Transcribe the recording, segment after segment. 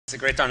It's a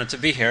great honor to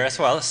be here as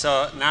well.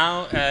 So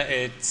now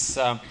it's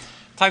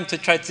time to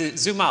try to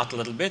zoom out a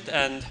little bit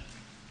and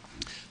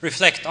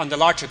reflect on the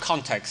larger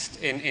context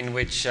in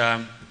which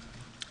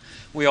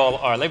we all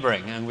are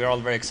laboring. And we're all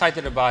very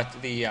excited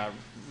about the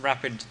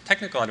rapid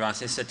technical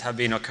advances that have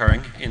been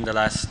occurring in the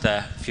last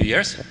few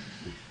years.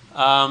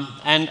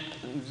 And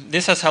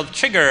this has helped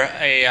trigger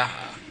a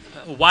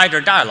wider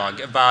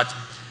dialogue about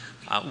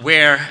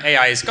where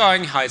AI is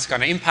going, how it's going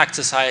to impact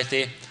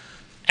society,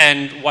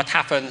 and what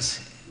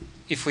happens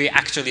if we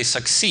actually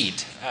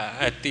succeed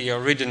at the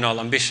original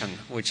ambition,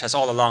 which has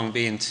all along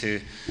been to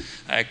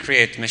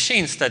create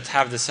machines that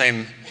have the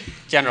same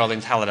general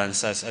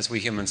intelligence as we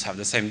humans have,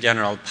 the same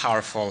general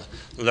powerful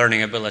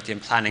learning ability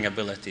and planning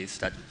abilities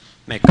that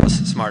make us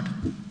smart.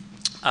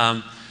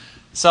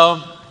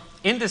 So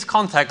in this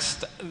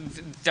context,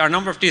 there are a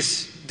number of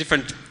these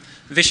different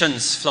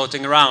visions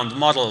floating around,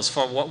 models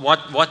for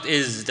what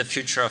is the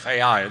future of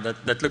AI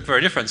that look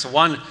very different. So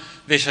one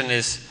vision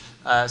is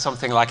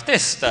something like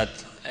this, that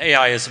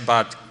AI is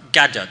about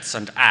gadgets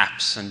and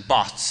apps and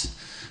bots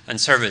and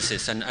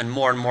services and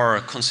more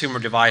consumer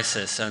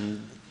devices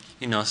and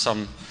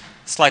some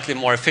slightly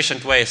more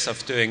efficient ways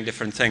of doing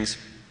different things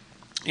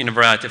in a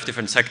variety of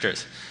different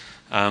sectors.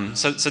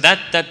 So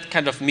that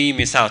kind of meme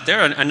is out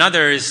there. And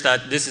another is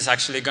that this is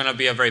actually going to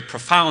be a very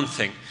profound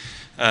thing,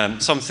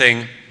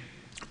 something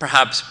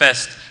perhaps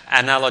best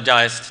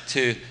analogized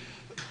to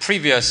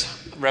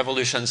previous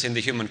revolutions in the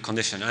human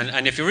condition.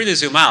 And if you really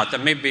zoom out, there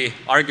maybe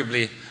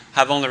arguably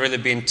have only really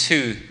been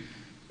two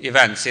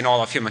events in all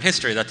of human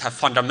history that have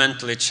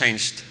fundamentally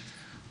changed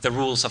the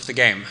rules of the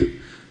game.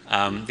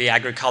 The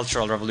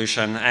agricultural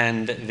revolution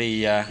and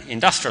the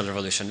industrial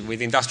revolution. With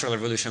the industrial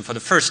revolution, for the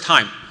first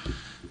time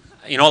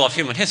in all of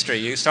human history,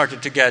 you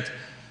started to get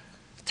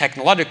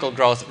technological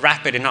growth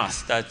rapid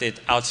enough that it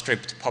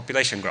outstripped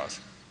population growth.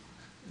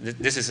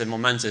 This is a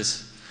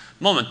momentous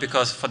moment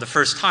because for the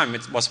first time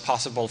it was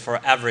possible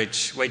for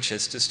average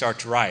wages to start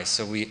to rise.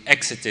 So we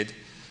exited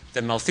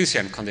the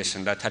Malthusian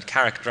condition that had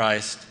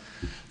characterized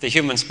the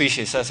human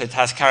species as it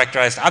has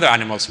characterized other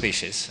animal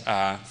species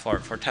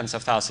for tens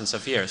of thousands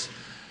of years.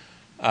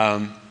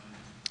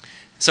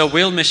 So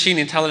will machine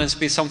intelligence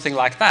be something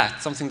like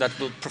that, something that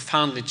will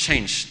profoundly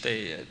change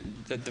the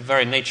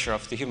very nature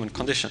of the human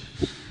condition?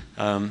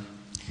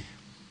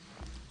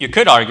 You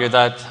could argue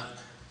that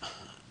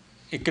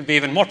it could be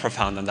even more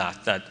profound than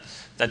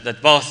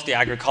that both the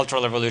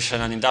agricultural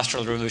revolution and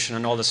industrial revolution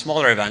and all the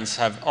smaller events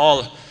have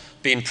all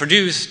been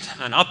produced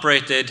and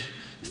operated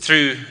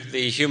through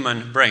the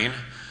human brain.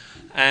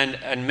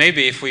 And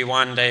maybe if we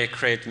one day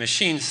create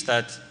machines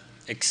that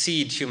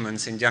exceed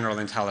humans in general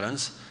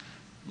intelligence,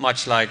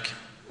 much like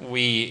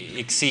we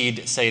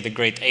exceed, say, the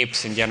great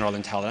apes in general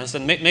intelligence,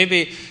 then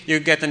maybe you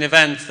get an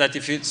event that,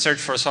 if you search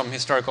for some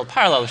historical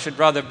parallel, should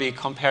rather be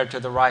compared to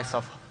the rise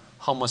of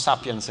Homo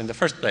sapiens in the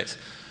first place.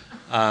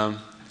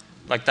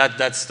 Like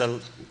that's the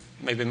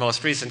maybe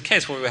most recent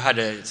case where we had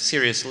a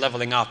serious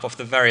leveling up of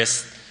the very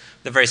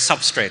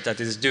substrate that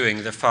is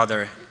doing the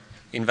further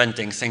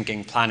inventing,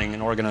 thinking, planning,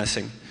 and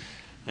organizing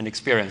and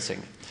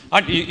experiencing.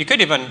 You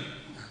could even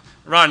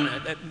run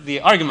the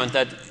argument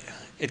that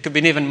it could be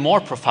an even more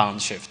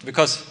profound shift,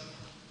 because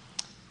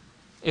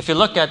if you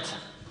look at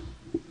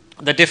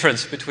the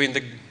difference between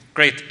the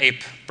great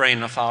ape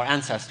brain of our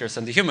ancestors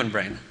and the human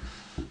brain,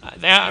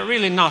 they are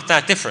really not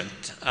that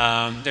different.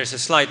 There's a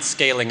slight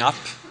scaling up,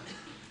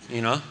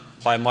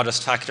 by a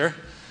modest factor,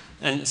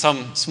 and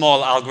some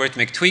small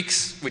algorithmic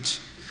tweaks, which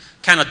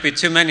cannot be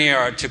too many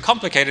or too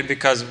complicated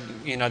because,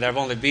 there have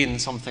only been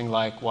something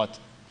like,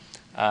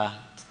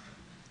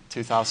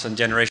 2,000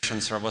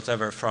 generations or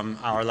whatever from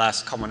our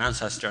last common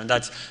ancestor. And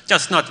that's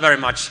just not very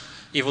much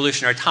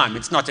evolutionary time.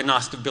 It's not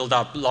enough to build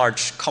up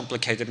large,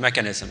 complicated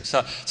mechanisms.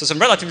 So some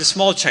relatively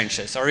small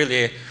changes are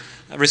really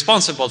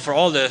responsible for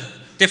all the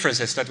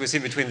differences that we see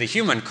between the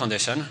human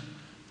condition,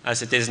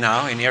 as it is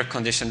now in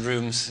air-conditioned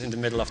rooms in the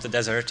middle of the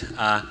desert,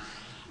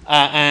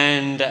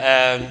 and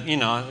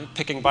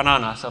picking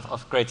bananas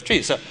of great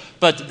trees.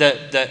 But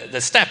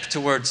the step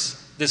towards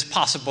this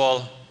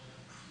possible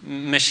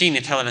machine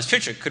intelligence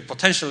future could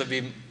potentially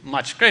be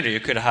much greater. You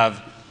could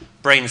have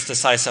brains the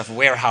size of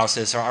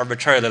warehouses or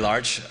arbitrarily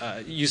large,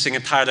 using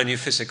entirely new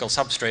physical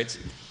substrates.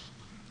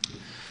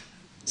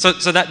 So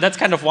that's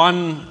kind of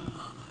one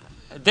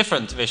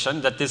different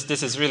vision, that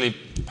this is really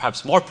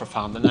perhaps more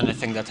profound than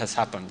anything that has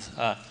happened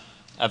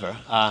ever.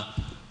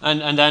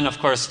 And then, of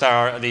course, there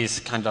are these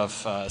kind of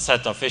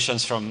set of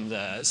visions from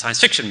the science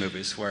fiction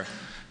movies where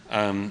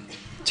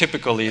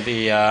typically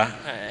the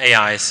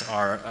AIs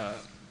are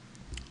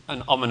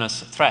an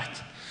ominous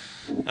threat.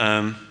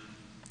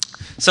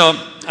 So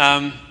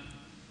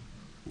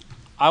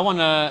I want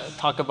to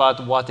talk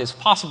about what is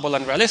possible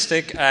and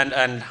realistic,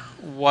 and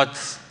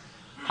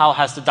how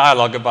has the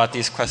dialogue about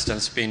these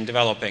questions been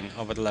developing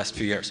over the last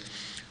few years.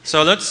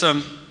 So let's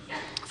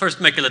first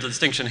make a little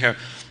distinction here.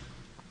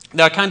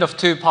 There are kind of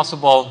two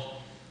possible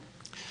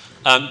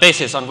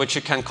bases on which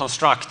you can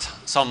construct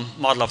some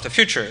model of the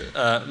future.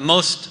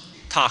 Most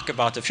talk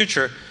about the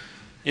future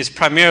is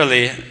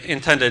primarily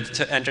intended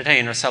to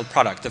entertain or sell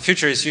product. The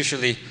future is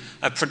usually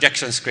a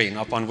projection screen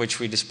upon which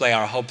we display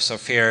our hopes or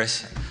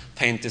fears,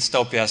 paint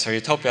dystopias or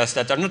utopias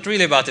that are not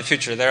really about the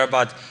future. They're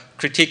about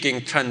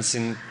critiquing trends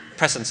in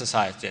present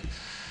society.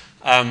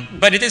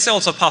 But it is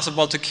also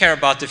possible to care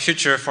about the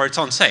future for its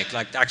own sake,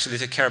 like actually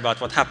to care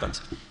about what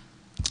happens.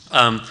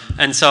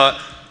 And so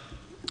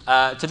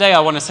today I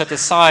want to set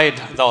aside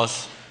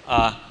those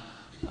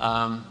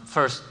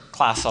first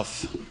class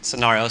of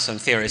scenarios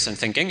and theories and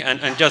thinking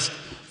and just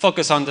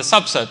focus on the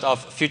subset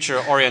of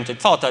future-oriented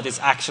thought that is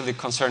actually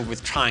concerned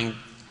with trying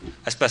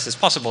as best as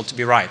possible to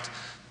be right,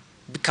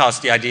 because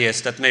the idea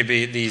is that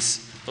maybe these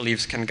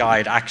beliefs can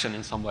guide action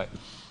in some way.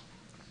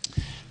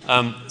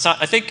 So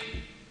I think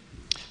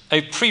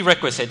a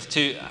prerequisite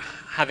to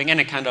having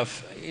any kind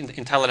of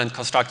intelligent,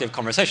 constructive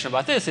conversation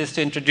about this is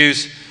to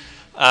introduce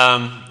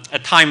a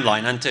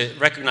timeline and to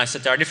recognize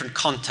that there are different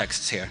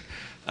contexts here.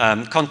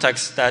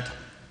 Contexts that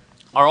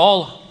are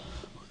all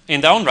in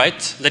their own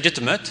right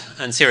legitimate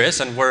and serious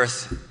and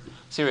worth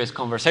serious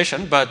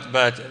conversation, but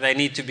they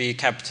need to be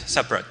kept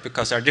separate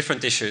because there are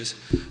different issues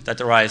that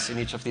arise in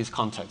each of these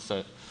contexts.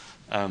 So,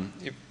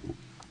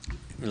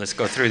 let's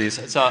go through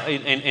these. So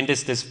in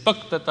this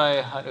book that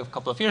I had a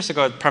couple of years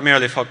ago, it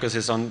primarily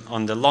focuses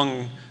on the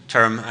long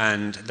term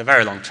and the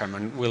very long term,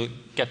 and we'll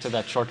get to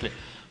that shortly.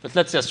 But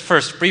let's just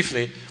first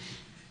briefly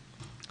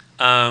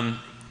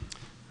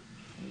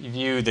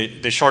view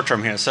the short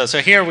term here. So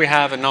here we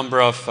have a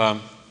number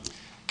of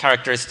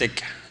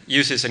characteristic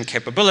uses and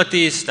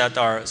capabilities that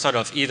are sort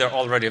of either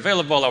already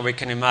available or we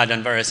can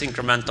imagine various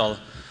incremental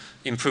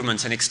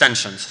improvements and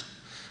extensions.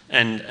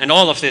 And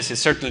all of this is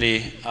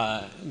certainly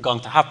going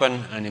to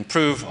happen and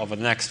improve over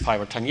the next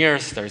 5 or 10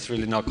 years. There is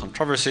really no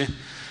controversy.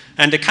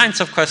 And the kinds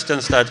of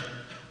questions that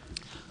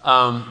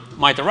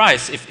might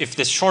arise if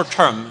this short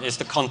term is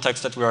the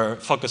context that we're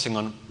focusing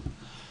on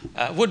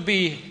would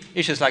be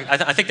issues like,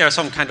 I think there are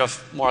some kind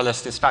of more or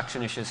less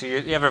distraction issues.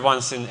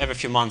 Every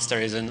few months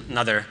there is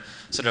another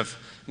sort of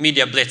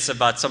media blitz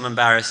about some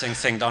embarrassing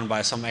thing done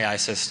by some AI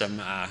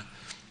system.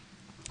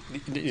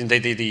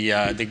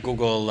 The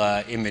Google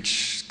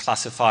image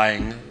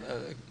classifying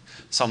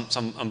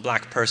some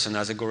black person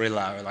as a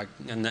gorilla, or like,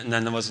 and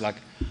then there was like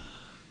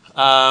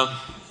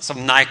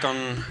some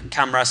Nikon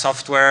camera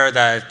software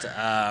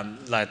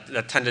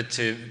that tended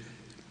to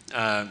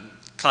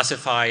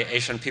classify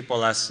Asian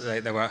people as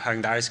they were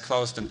having their eyes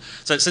closed. And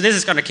so this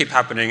is going to keep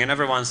happening, and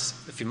every once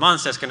a few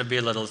months there's going to be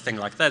a little thing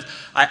like that.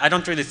 I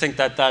don't really think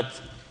that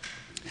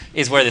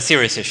is where the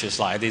serious issues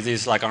lie.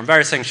 These like are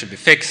embarrassing, should be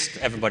fixed.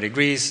 Everybody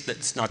agrees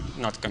that's not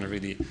going to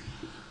really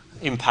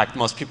impact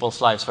most people's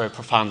lives very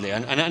profoundly.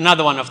 And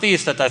another one of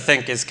these that I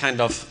think is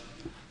kind of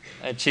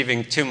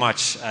achieving too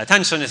much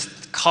attention is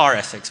car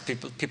ethics.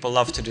 People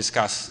love to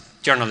discuss,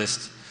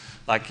 journalists,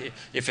 like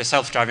if a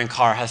self-driving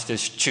car has to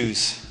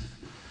choose,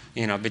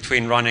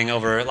 between running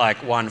over like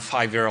one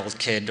 5-year-old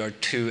kid or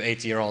two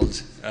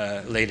 8-year-old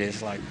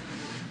ladies, like,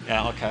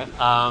 yeah, okay.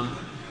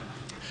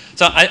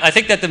 So I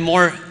think that the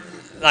more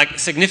like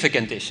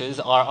significant issues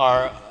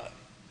are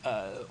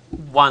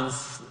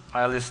ones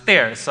I list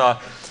there. So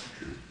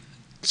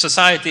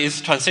society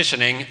is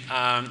transitioning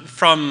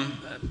from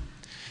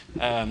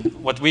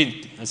what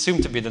we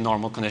assume to be the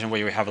normal condition,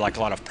 where we have like a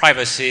lot of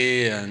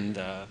privacy, and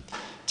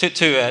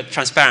to a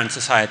transparent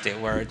society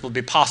where it will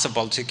be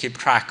possible to keep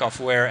track of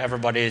where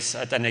everybody is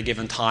at any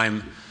given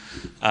time,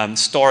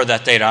 store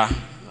that data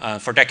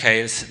for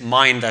decades,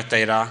 mine that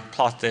data,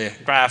 plot the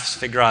graphs,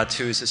 figure out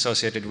who's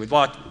associated with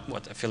what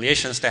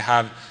affiliations they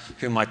have,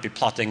 who might be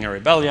plotting a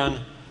rebellion.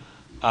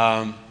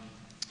 And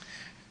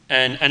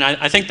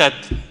I think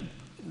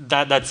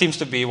that seems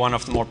to be one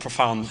of the more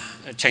profound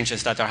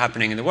changes that are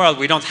happening in the world.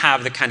 We don't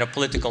have the kind of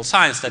political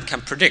science that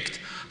can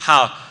predict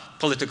how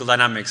political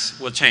dynamics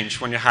will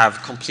change when you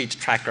have complete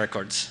track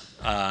records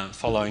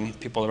following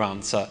people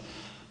around. So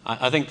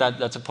I think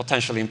that's a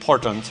potentially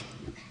important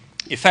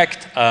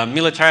effect.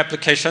 Military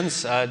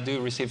applications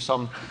do receive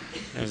some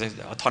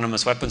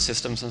autonomous weapon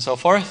systems and so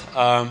forth.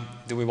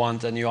 Do we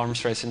want a new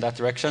arms race in that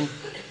direction?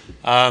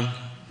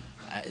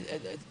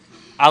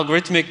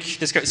 Algorithmic,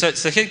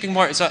 so thinking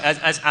more, so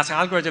as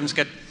algorithms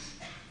get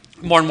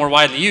more and more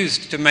widely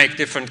used to make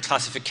different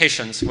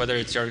classifications, whether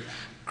it's your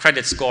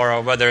credit score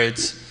or whether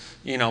it's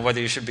whether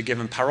you should be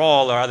given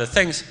parole or other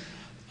things,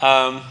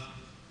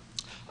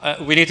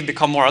 we need to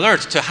become more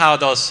alert to how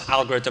those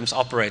algorithms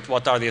operate.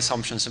 What are the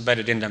assumptions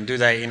embedded in them? Do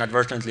they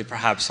inadvertently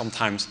perhaps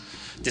sometimes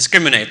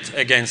discriminate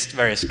against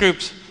various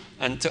groups?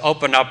 And to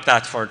open up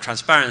that for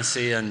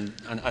transparency, and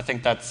I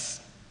think there's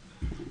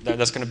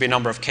going to be a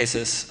number of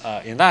cases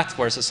in that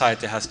where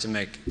society has to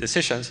make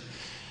decisions.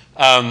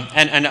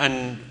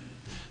 And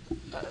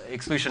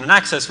exclusion and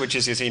access, which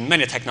is in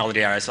many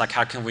technology areas, like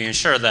how can we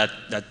ensure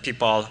that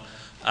people,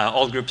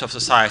 all groups of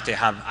society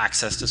have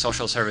access to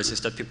social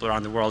services, that people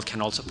around the world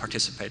can also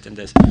participate in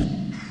this.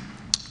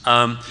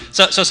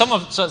 So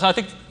I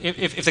think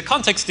if the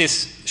context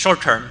is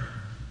short term,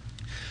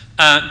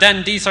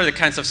 then these are the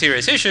kinds of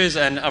serious issues,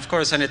 and of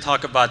course any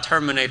talk about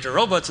Terminator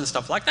robots and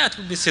stuff like that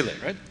would be silly,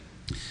 right?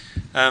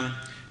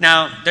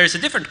 Now, there's a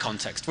different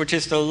context, which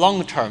is the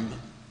long term,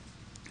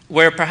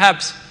 where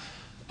perhaps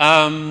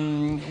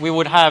we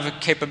would have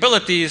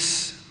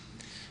capabilities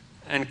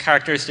and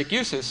characteristic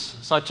uses,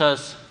 such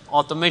as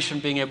automation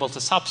being able to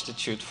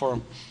substitute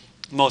for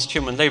most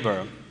human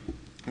labor,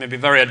 maybe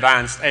very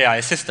advanced AI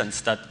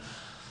assistants that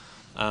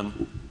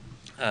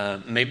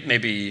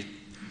maybe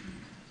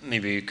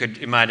you could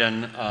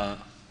imagine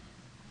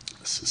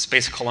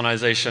space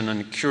colonization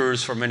and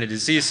cures for many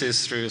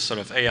diseases through sort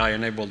of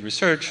AI-enabled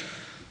research,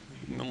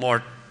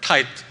 more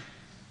tightly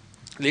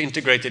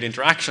integrated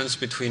interactions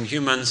between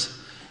humans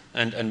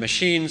and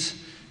machines.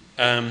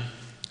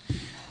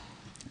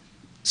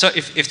 So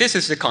if this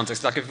is the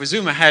context, like if we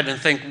zoom ahead and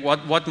think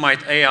what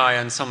might AI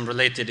and some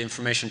related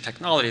information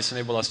technologies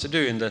enable us to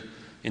do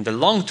in the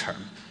long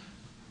term,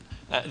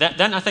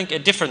 then I think a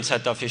different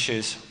set of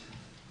issues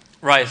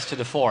rise to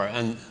the fore.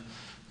 And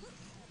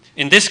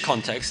in this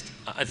context,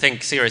 I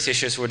think serious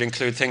issues would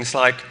include things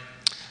like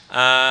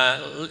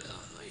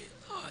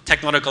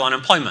technological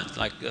unemployment.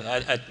 Like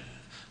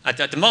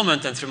at the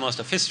moment and through most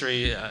of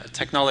history,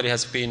 technology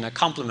has been a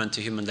complement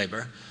to human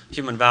labor.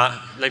 Human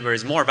labor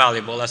is more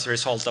valuable as a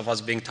result of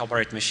us being to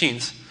operate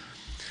machines.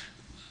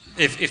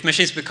 If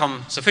machines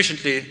become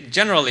sufficiently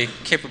generally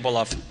capable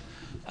of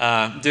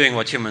doing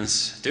what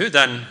humans do,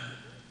 then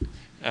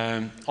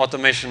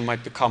automation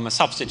might become a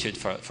substitute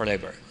for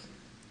labor.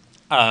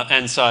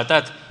 And so at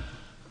that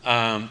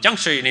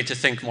juncture, you need to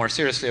think more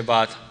seriously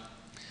about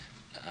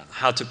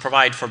how to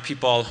provide for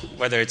people,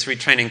 whether it's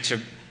retraining to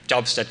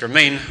jobs that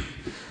remain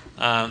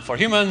for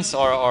humans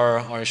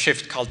or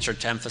shift culture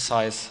to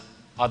emphasize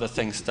other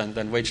things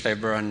than wage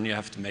labor, and you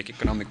have to make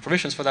economic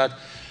provisions for that.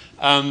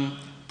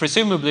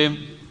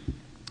 Presumably,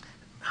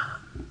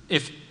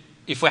 if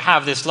we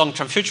have this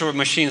long-term future where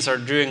machines are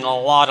doing a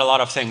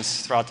lot of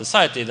things throughout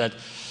society, that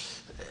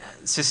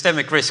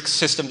systemic risks,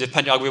 system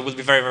dependent, we will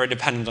be very, very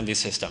dependent on these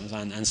systems.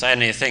 And so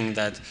anything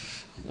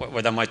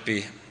where there might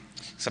be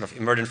sort of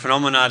emergent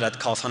phenomena that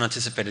cause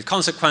unanticipated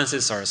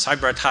consequences or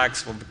cyber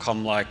attacks will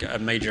become like a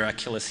major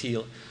Achilles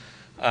heel.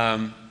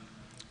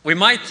 We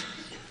might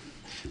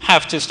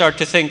have to start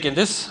to think in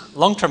this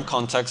long-term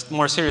context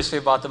more seriously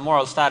about the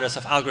moral status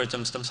of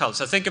algorithms themselves.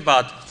 So think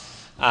about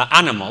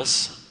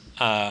animals.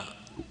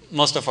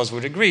 Most of us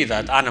would agree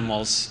that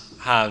animals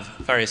have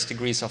various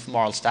degrees of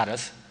moral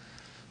status.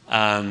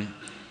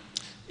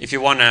 If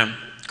you want to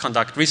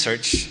conduct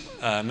research,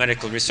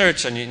 medical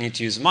research, and you need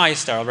to use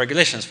mice, there are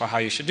regulations for how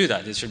you should do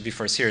that. It should be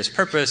for a serious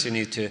purpose. You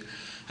need to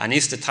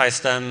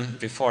anesthetize them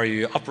before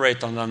you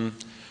operate on them.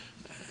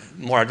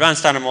 More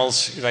advanced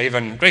animals, there are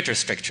even greater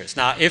strictures.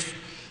 Now, if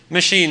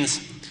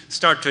machines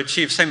start to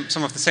achieve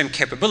some of the same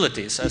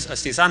capabilities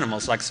as these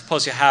animals, like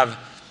suppose you have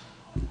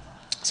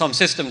some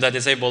system that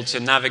is able to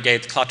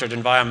navigate cluttered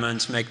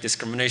environments, make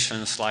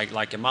discriminations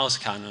like a mouse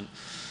can.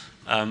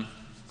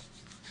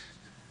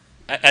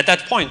 At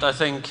that point, I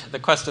think the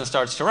question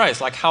starts to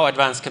rise, like how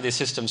advanced can these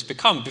systems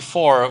become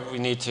before we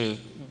need to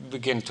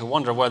begin to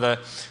wonder whether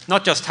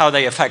not just how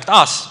they affect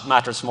us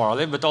matters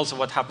morally, but also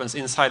what happens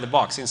inside the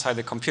box, inside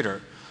the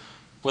computer.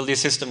 Will these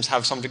systems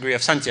have some degree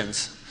of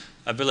sentience,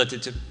 ability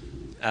to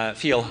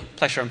feel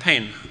pleasure and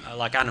pain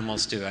like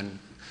animals do? And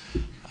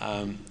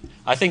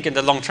I think in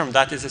the long term,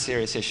 that is a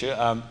serious issue.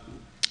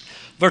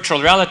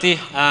 Virtual reality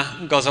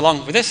goes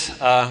along with this.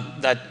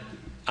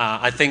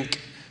 I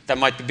think there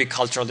might be big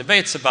cultural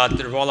debates about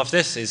the role of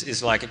this.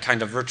 Is like a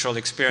kind of virtual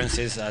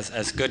experiences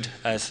as good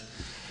as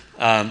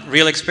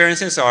real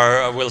experiences,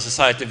 or will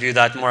society view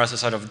that more as a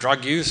sort of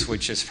drug use,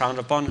 which is frowned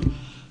upon?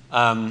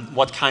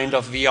 What kind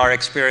of VR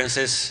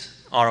experiences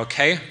are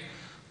okay?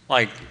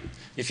 Like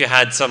if you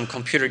had some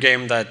computer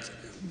game that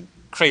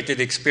created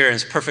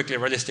experience, perfectly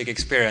realistic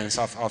experience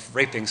of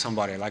raping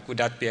somebody, like would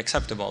that be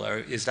acceptable, or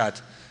is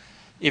that,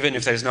 even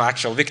if there's no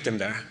actual victim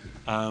there?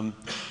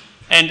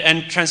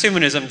 And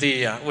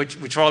transhumanism,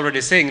 which we're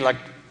already seeing, like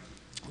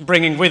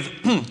bringing with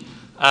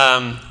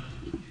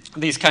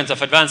these kinds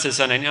of advances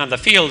and in other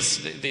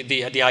fields,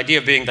 the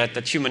idea being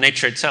that human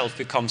nature itself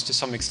becomes to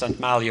some extent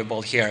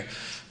malleable here,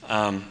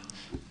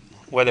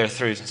 whether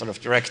through sort of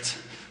direct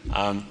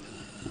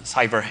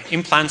cyber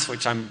implants,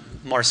 which I'm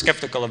more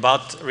skeptical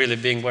about really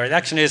being where the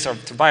action is, or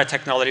to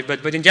biotechnology,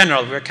 but in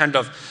general, we're kind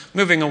of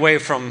moving away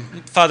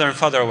further and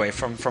further away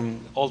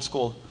from old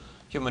school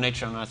human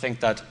nature, and I think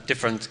that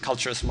different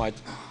cultures might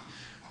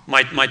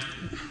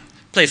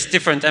place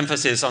different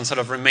emphasis on sort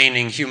of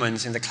remaining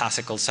humans in the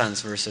classical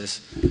sense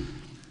versus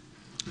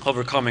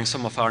overcoming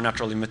some of our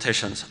natural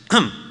limitations.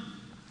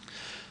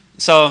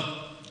 So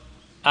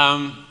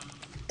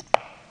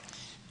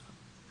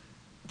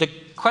the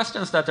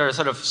questions that are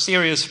sort of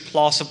serious,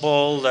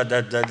 plausible,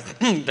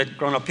 that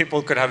grown-up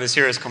people could have a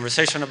serious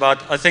conversation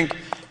about, I think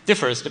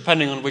differs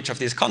depending on which of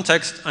these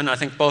contexts, and I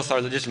think both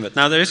are legitimate.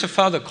 Now, there is a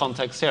further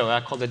context here, what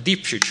I call the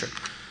deep future.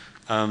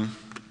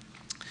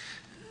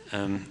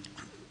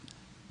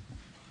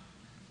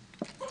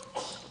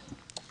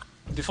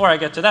 Before I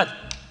get to that,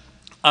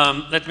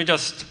 let me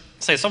just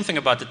say something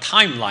about the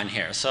timeline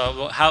here.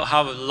 So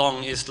how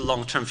long is the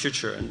long-term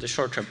future and the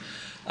short-term?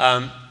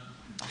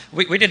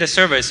 we did a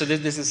survey, so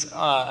this is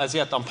as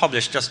yet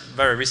unpublished, just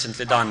very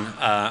recently done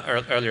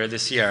earlier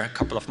this year, a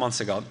couple of months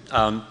ago,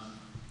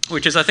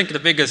 which is, I think, the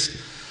biggest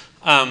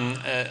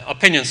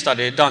opinion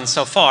study done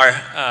so far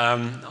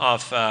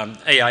of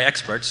AI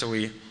experts. So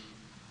we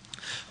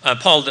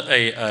polled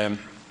a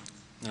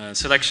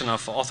selection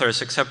of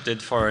authors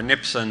accepted for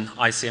NIPS and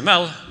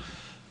ICML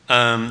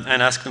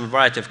and asked them a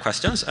variety of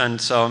questions. And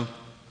so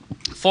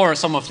for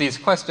some of these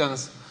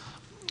questions,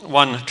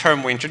 one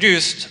term we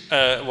introduced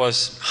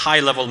was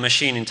high-level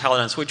machine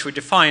intelligence, which we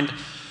defined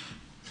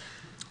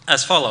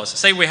as follows.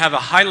 Say we have a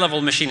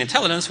high-level machine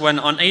intelligence when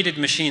unaided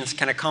machines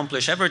can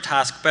accomplish every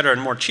task better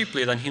and more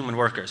cheaply than human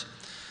workers.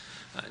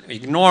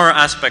 Ignore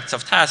aspects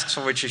of tasks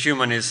for which a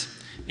human is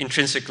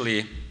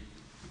intrinsically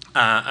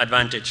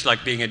advantaged,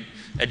 like being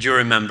a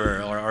jury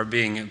member or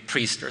being a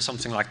priest or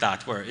something like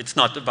that, where it's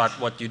not about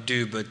what you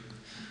do, but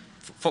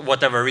for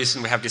whatever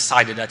reason we have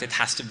decided that it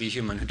has to be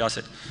human who does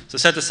it. So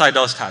set aside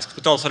those tasks,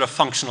 but all sort of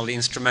functionally,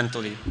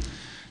 instrumentally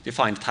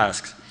defined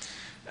tasks.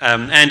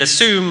 And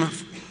assume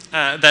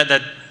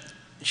that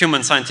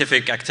human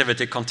scientific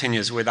activity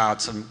continues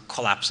without some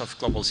collapse of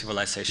global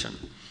civilization.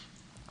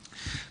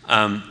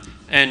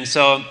 And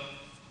so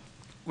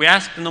we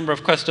asked a number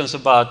of questions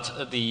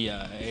about the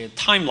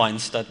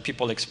timelines that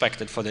people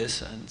expected for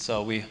this. And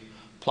so we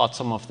plot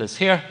some of this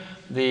here.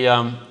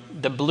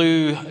 The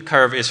blue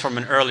curve is from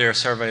an earlier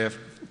survey of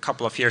a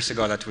couple of years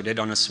ago that we did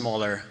on a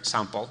smaller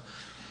sample.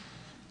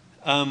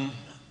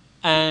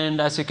 And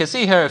as you can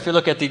see here, if you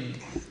look at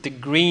the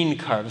green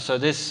curve, so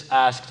this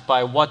asked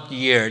by what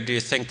year do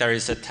you think there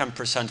is a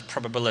 10%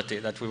 probability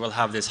that we will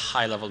have this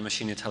high-level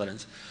machine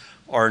intelligence,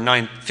 or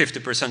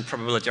 50%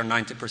 probability or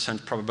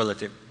 90%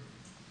 probability.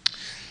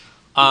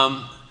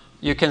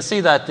 You can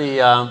see that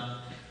the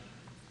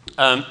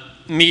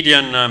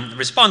median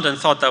respondent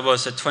thought there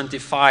was a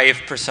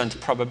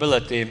 25%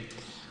 probability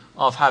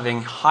of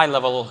having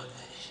high-level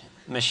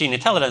machine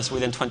intelligence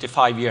within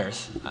 25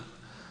 years,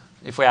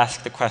 if we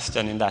ask the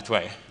question in that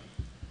way.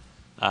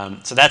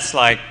 So that's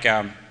like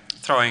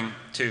throwing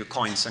two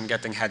coins and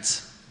getting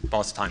heads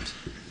both times.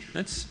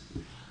 That's,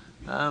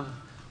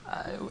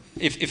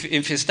 if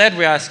instead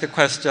we ask a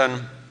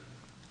question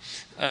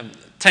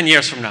 10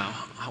 years from now,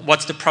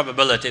 what's the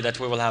probability that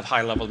we will have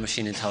high-level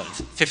machine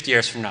intelligence? 50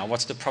 years from now,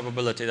 what's the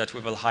probability that we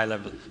will have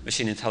high-level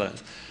machine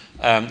intelligence?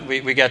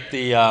 We get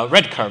the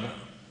red curve,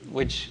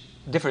 which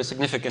differs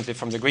significantly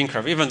from the green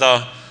curve, even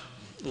though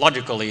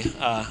logically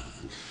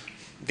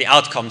the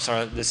outcomes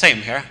are the same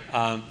here.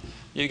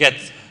 You get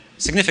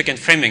significant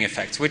framing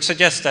effects, which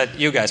suggests that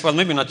you guys, well,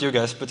 maybe not you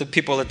guys, but the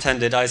people who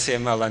attended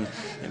ICML and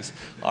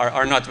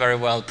are not very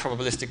well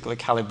probabilistically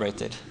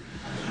calibrated.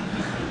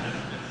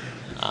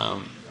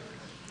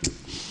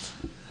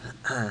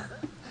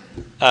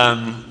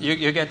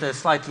 You get a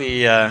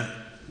slightly,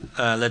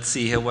 let's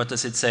see here, what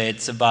does it say?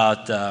 It's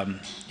about,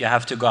 you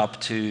have to go up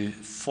to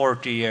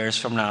 40 years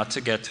from now to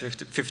get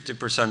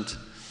 50%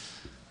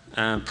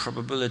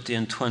 probability,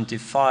 and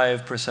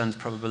 25%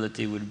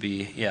 probability would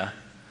be, yeah.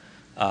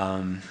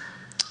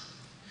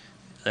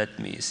 Let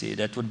me see,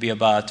 that would be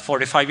about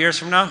 45 years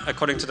from now,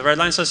 according to the red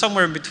line. So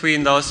somewhere in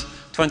between those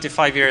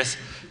 25 years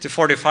to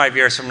 45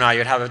 years from now,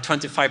 you'd have a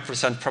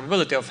 25%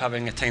 probability of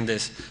having attained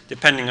this,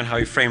 depending on how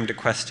you frame the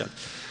question.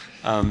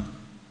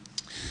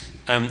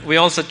 We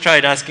also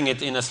tried asking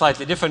it in a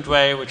slightly different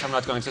way, which I'm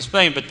not going to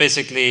explain, but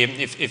basically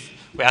if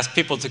we ask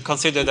people to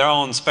consider their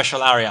own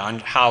special area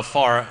and how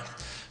far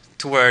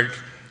toward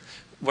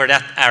where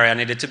that area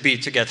needed to be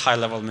to get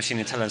high-level machine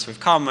intelligence we've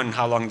come and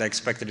how long they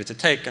expected it to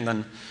take, and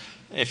then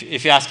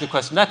if you ask the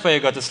question that way, you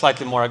got a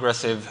slightly more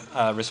aggressive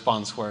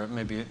response where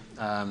maybe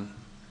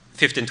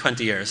 15,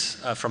 20 years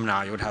from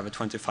now, you would have a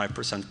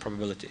 25%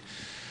 probability.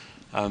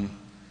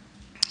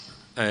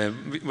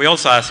 We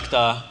also asked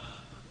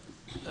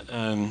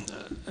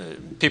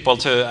people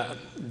to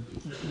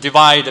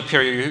divide the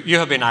period you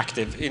have been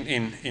active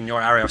in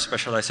your area of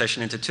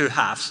specialization into two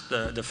halves,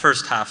 the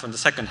first half and the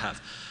second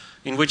half.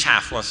 In which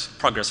half was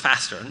progress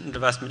faster? And the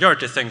vast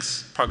majority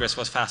thinks progress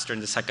was faster in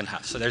the second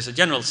half. So there's a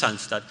general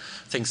sense that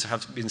things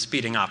have been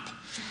speeding up.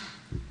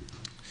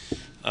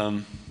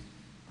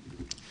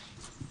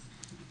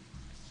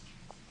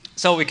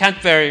 So we can't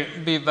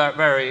be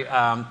very,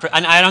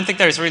 and I don't think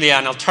there's really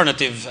an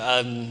alternative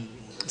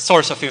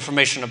source of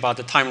information about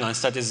the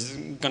timelines that is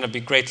going to be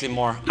greatly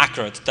more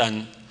accurate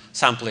than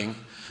sampling.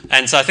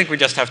 And so I think we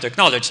just have to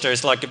acknowledge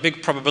there's like a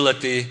big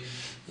probability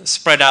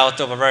spread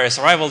out over various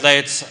arrival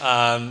dates.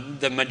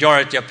 The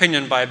majority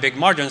opinion by a big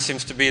margin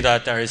seems to be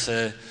that there is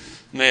a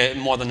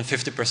more than a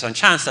 50%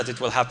 chance that it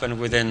will happen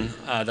within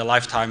the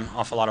lifetime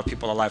of a lot of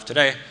people alive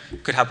today.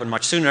 Could happen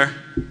much sooner,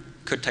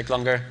 could take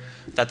longer.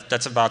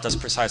 That's about as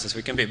precise as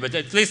we can be. But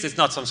at least it's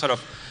not some sort of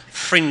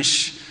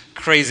fringe,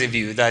 crazy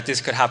view that this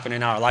could happen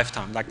in our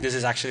lifetime. Like this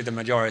is actually the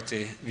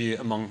majority view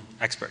among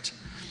experts.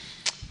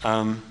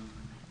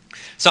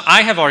 So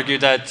I have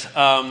argued that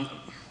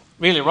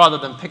really, rather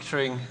than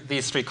picturing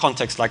these three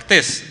contexts like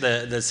this,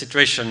 the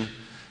situation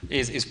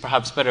is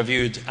perhaps better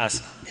viewed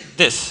as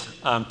this.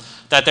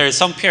 That there is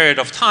some period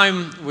of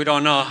time, we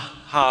don't know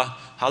how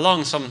How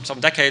long? Some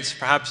decades,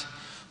 perhaps,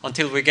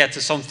 until we get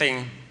to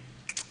something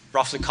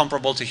roughly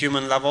comparable to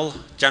human level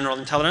general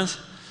intelligence.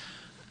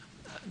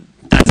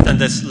 That's then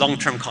this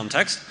long-term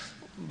context.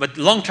 But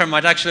long-term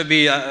might actually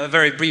be a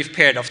very brief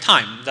period of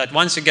time, that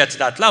once you get to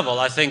that level,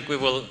 I think we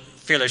will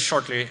fairly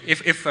shortly,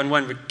 if and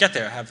when we get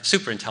there, have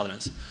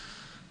superintelligence.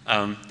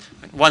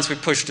 Once we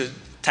push to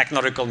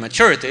technological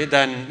maturity,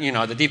 then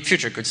the deep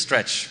future could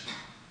stretch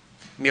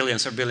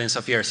millions or billions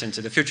of years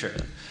into the future.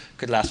 It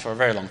could last for a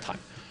very long time.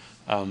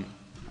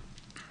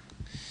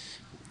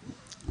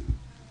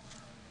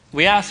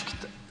 We asked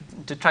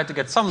to try to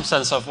get some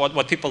sense of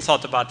what people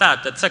thought about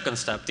that second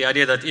step, the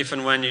idea that if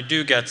and when you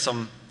do get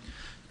some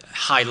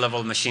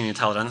high-level machine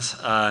intelligence,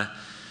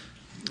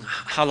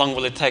 how long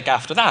will it take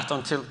after that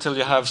until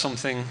you have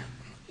something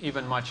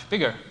even much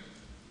bigger?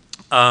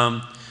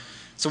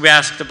 So we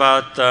asked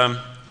about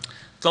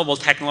global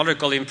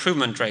technological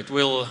improvement rate.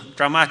 Will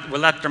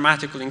that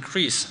dramatically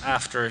increase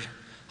after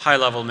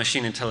high-level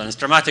machine intelligence?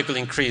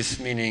 Dramatically increase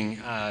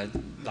meaning by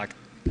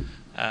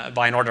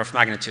an order of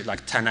magnitude,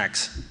 like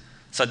 10x.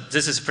 So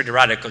this is pretty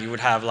radical. You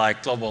would have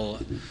like global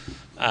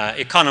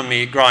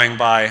economy growing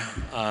by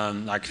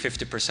like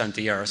 50%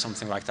 a year or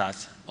something like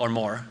that, or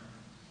more.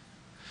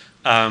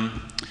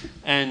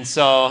 And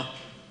so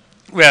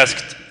we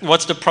asked,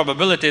 what's the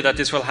probability that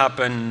this will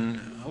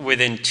happen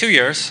within 2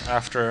 years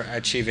after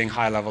achieving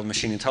high-level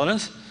machine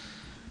intelligence?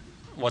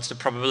 What's the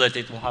probability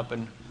it will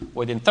happen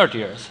within 30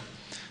 years?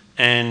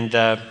 And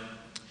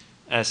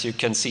as you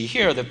can see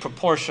here, the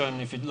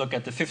proportion, if you look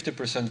at the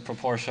 50%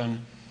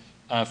 proportion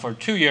for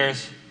 2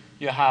 years,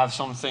 you have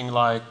something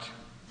like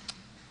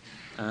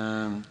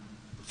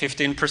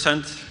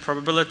 15%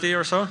 probability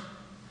or so.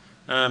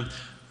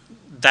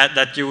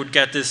 That you would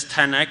get this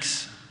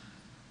 10x.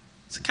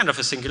 It's kind of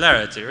a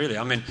singularity, really.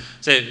 I mean,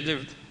 it's a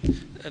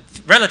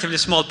relatively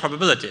small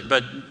probability,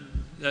 but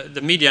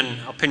the median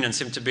opinion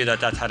seemed to be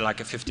that had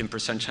like a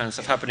 15% chance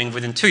of happening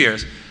within 2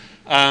 years.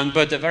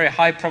 But a very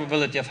high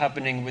probability of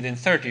happening within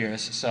 30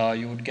 years, so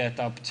you would get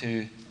up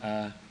to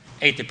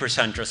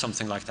 80% or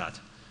something like that.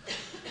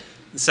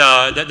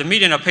 So the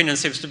median opinion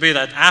seems to be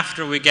that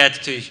after we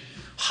get to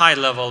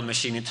high-level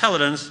machine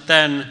intelligence,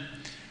 then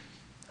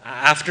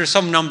after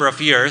some number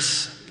of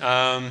years,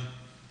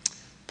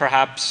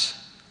 perhaps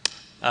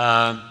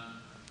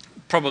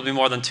probably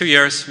more than 2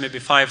 years, maybe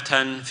 5,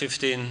 10,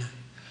 15,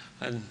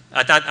 and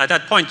at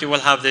that point you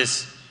will have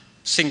this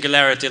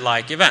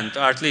singularity-like event,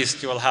 or at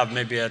least you will have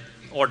maybe an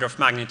order of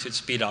magnitude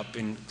speed up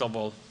in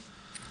global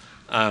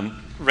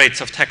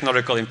rates of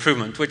technological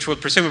improvement, which will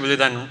presumably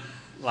then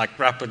like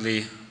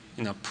rapidly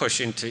push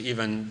into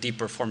even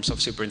deeper forms of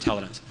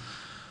superintelligence.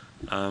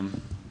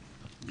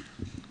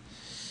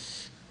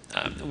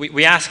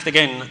 We asked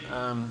again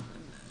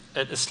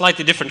a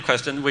slightly different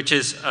question, which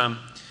is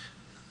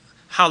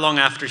how long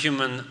after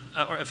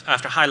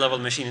after high-level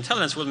machine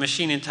intelligence will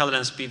machine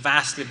intelligence be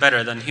vastly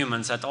better than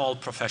humans at all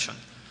professions?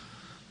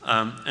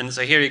 And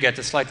so here you get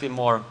a slightly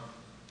more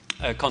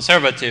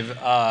conservative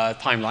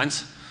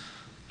timelines.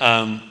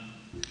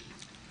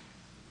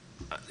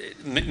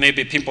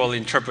 Maybe people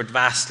interpret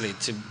vastly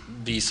to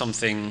be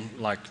something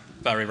like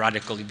very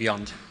radically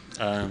beyond.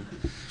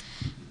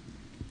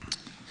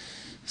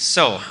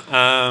 So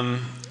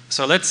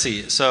let's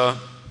see. So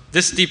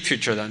this deep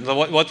future then,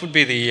 what would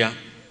be the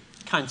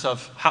kinds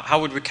of, how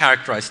would we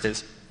characterize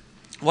this?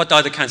 What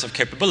are the kinds of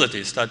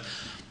capabilities that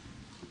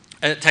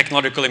a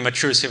technologically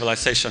mature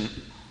civilization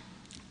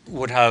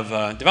would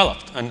have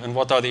developed? And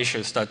what are the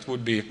issues that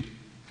would be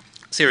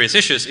serious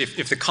issues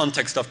if the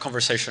context of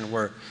conversation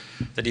were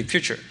the deep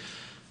future?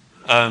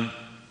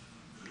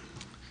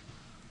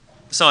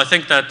 So I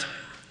think that,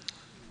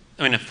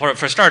 for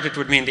a start, it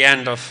would mean the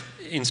end of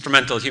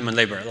instrumental human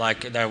labor.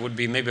 Like there would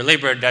be maybe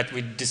labor that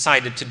we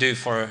decided to do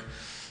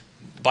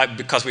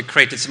because we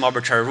created some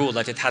arbitrary rule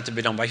that it had to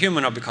be done by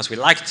human, or because we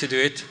liked to do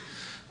it.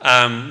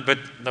 But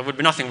there would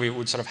be nothing we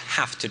would sort of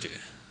have to do.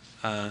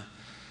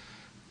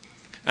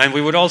 And we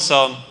would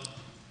also,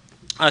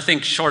 I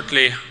think,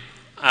 shortly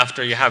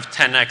after you have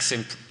 10x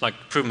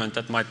improvement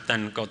that might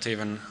then go to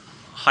even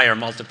higher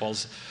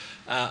multiples,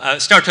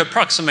 start to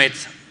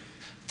approximate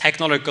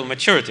technological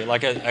maturity,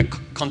 like a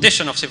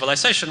condition of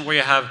civilization where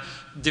you have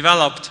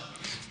developed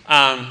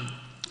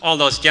all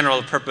those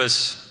general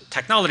purpose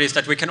technologies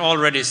that we can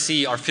already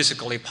see are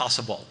physically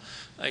possible.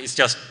 It's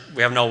just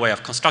we have no way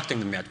of constructing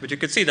them yet. But you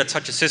could see that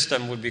such a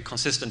system would be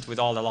consistent with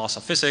all the laws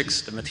of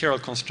physics, the material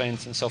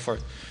constraints, and so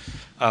forth.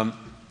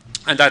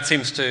 And that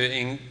seems to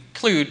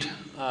include,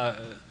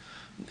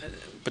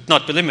 but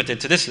not be limited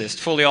to this list,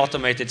 fully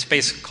automated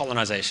space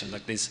colonization,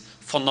 like these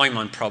von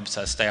Neumann probes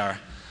as they are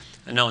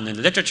known in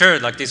the literature.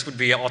 Like these would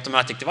be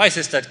automatic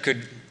devices that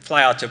could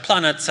fly out to a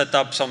planet, set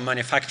up some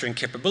manufacturing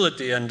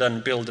capability, and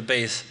then build a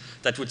base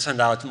that would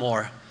send out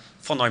more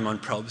von Neumann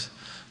probes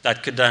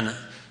that could then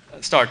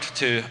start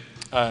to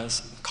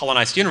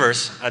colonize the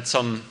universe at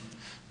some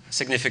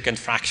significant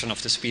fraction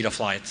of the speed of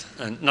light.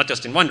 And not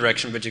just in one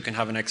direction, but you can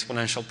have an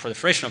exponential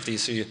proliferation of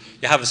these. So you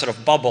have a sort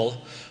of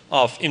bubble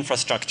of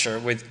infrastructure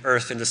with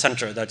Earth in the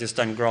center that is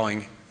then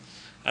growing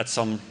at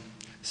some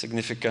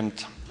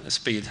significant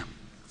speed,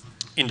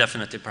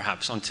 indefinitely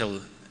perhaps,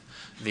 until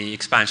the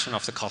expansion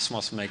of the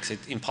cosmos makes it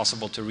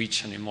impossible to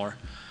reach any more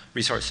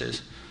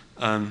resources.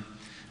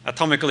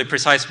 Atomically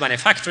precise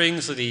manufacturing,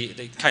 so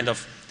the kind of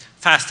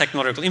fast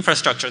technological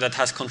infrastructure that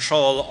has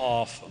control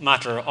of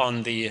matter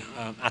on the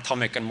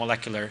atomic and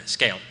molecular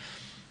scale,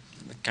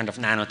 the kind of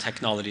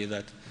nanotechnology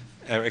that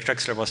Eric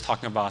Drexler was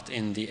talking about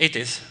in the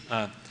 80s.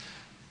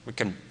 We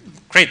can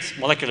create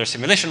molecular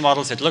simulation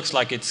models. It looks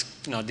like it's,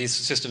 these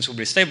systems will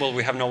be stable.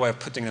 We have no way of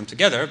putting them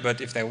together,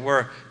 but if they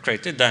were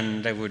created,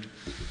 then they would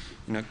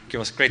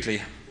give us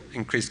greatly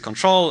increased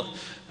control.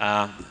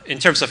 In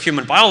terms of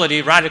human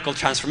biology, radical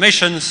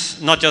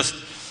transformations, not just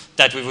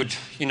that we would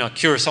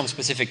cure some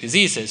specific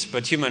diseases,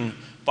 but human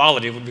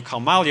biology would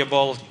become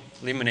malleable,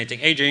 eliminating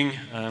aging.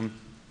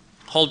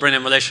 Whole brain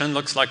emulation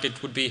looks like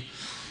it would be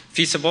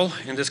feasible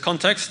in this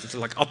context. It's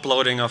like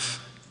uploading of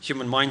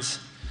human minds.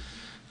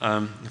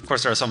 Of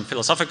course, there are some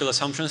philosophical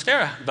assumptions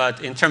there,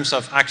 but in terms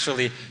of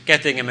actually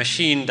getting a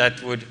machine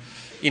that would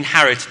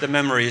inherit the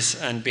memories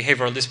and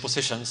behavioral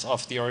dispositions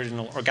of the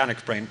original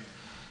organic brain,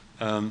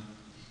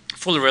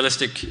 fully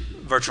realistic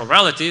virtual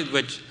reality,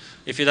 which,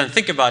 if you then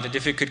think about it,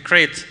 if you could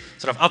create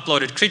sort of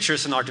uploaded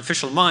creatures and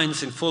artificial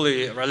minds in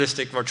fully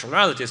realistic virtual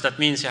realities, that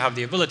means you have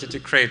the ability to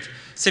create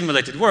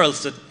simulated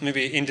worlds that may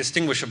be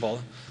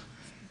indistinguishable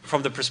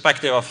from the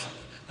perspective of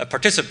a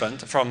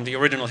participant from the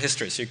original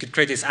history. So you could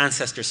create these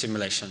ancestor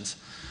simulations,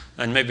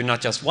 and maybe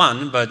not just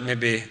one, but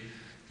maybe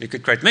you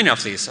could create many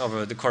of these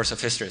over the course of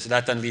history. So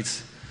that then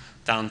leads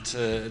down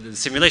to the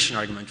simulation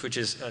argument, which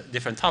is a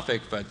different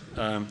topic, but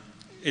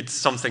it's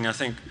something I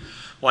think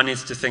one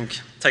needs to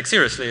take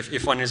seriously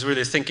if one is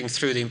really thinking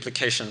through the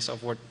implications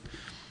of what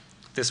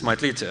this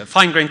might lead to.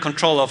 Fine-grained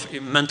control of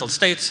mental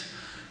states.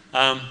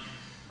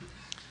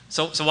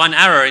 So one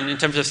error in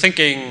terms of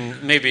thinking,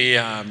 maybe,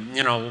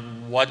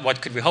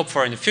 what could we hope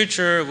for in the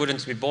future?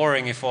 Wouldn't it be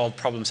boring if all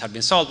problems had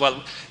been solved?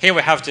 Well, here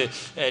we have to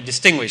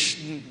distinguish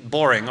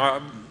boring.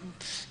 Or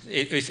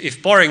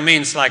if boring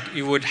means like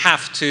you would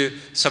have to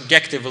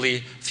subjectively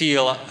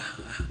feel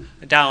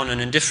down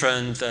and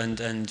indifferent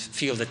and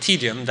feel the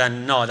tedium,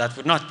 then no, that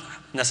would not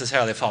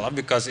necessarily follow,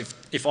 because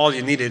if all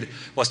you needed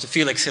was to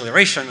feel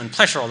exhilaration and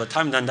pleasure all the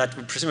time, then that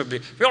would presumably,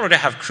 we already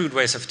have crude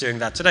ways of doing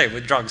that today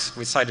with drugs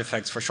with side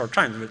effects for short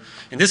time. But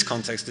in this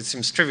context, it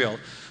seems trivial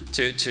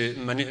to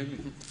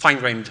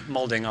fine-grained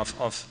molding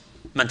of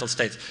mental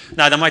states.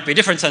 Now, there might be a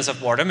different sense of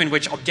boredom in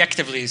which,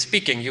 objectively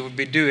speaking, you would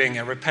be doing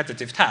a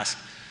repetitive task.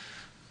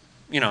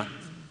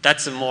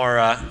 That's a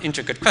more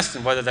intricate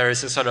question, whether there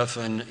is a sort of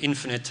an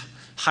infinite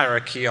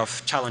hierarchy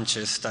of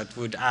challenges that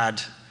would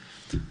add.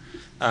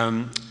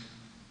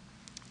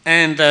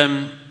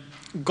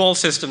 Goal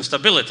system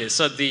stability,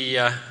 so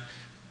the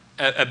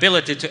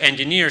ability to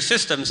engineer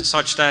systems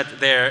such that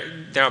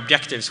their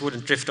objectives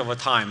wouldn't drift over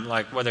time,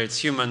 like whether it's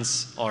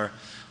humans or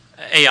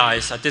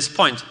AIs at this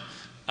point,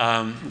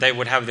 they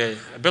would have the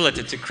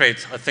ability to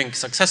create, I think,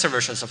 successor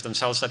versions of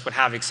themselves that would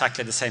have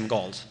exactly the same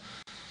goals.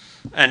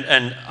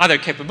 And other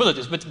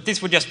capabilities, but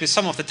this would just be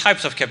some of the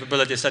types of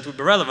capabilities that would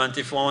be relevant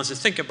if one wants to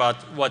think about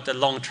what the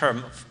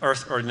long-term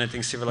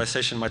Earth-originating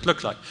civilization might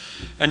look like.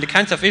 And the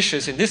kinds of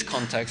issues in this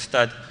context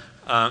that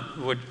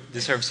would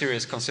deserve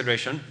serious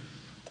consideration.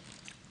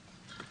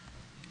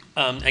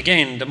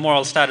 Again, the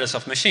moral status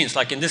of machines,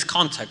 like in this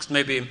context,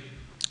 maybe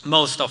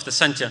most of the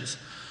sentience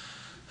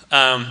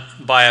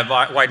by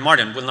a wide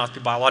margin will not be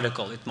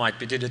biological, it might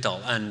be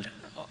digital. And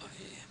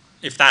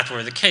if that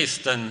were the case,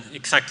 then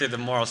exactly the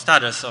moral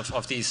status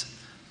of these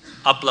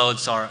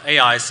uploads or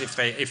AIs, if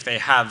they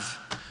have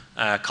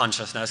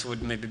consciousness,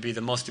 would maybe be the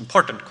most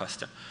important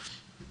question.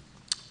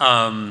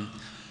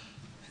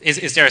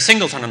 Is there a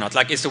singleton or not?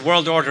 Like, is the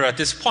world order at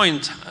this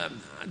point,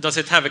 does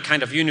it have a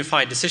kind of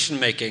unified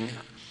decision-making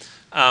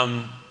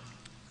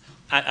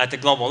at the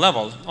global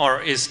level?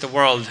 Or is the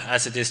world,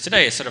 as it is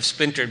today, sort of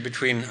splintered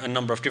between a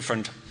number of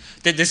different...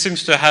 This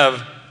seems to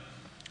have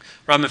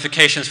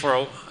ramifications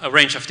for a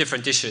range of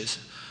different issues.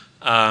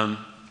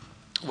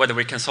 Whether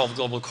we can solve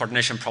global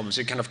coordination problems.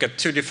 You kind of get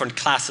two different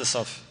classes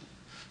of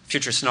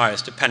future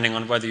scenarios depending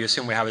on whether you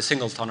assume we have a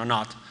singleton or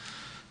not.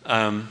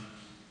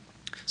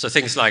 So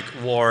things like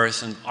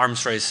wars and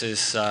arms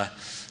races,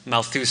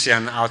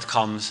 Malthusian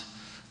outcomes,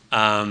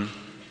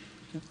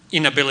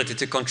 inability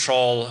to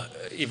control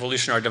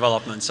evolutionary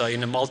development. So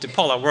in a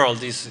multipolar world,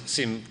 these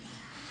seem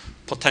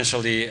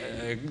potentially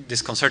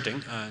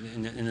disconcerting.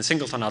 In a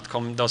singleton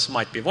outcome, those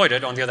might be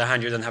avoided. On the other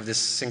hand, you then have this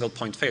single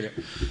point failure.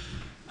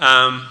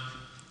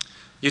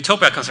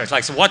 Utopia concerns,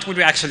 like, so what would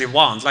we actually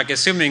want? Like,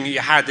 assuming you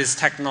had this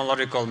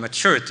technological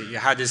maturity, you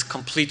had this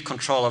complete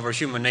control over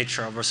human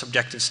nature, over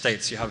subjective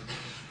states, you have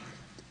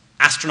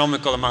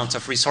astronomical amounts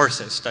of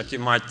resources that you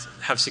might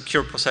have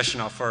secure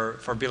possession of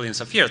for billions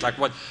of years. Like,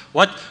 what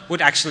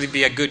would actually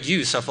be a good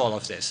use of all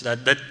of this?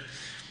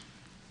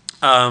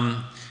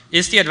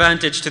 Is the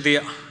advantage to the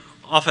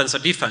offense or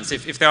defense?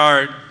 If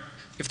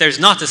there's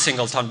not a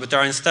singleton, but there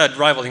are instead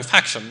rivaling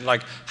faction,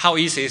 like, how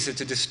easy is it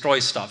to destroy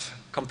stuff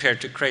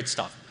compared to create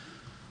stuff?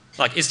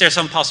 Like, is there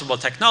some possible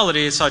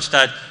technology such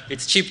that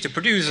it's cheap to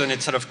produce and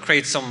it sort of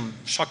creates some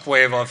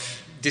shockwave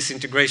of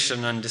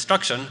disintegration and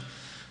destruction,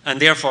 and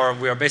therefore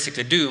we are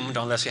basically doomed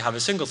unless you have a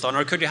singleton,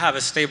 or could you have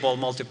a stable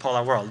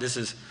multipolar world?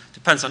 This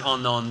depends on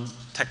unknown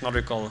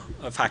technological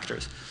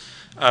factors.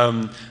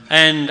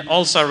 And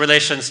also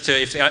relations to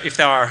if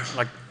there are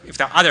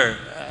other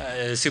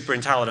super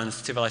intelligent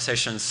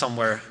civilizations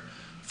somewhere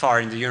far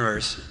in the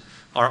universe,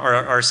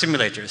 or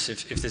simulators,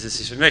 if this is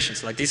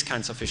simulations. Like, these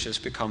kinds of issues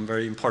become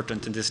very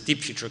important in this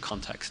deep future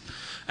context.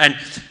 And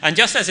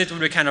just as it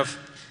would be kind of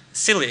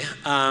silly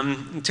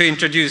to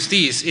introduce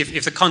these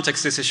if the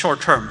context is a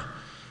short term,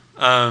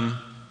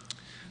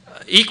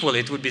 equally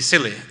it would be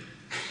silly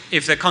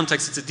if the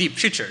context is a deep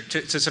future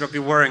to sort of be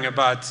worrying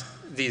about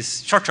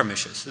these short-term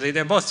issues.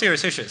 They're both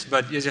serious issues,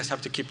 but you just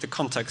have to keep the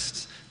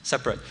context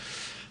separate.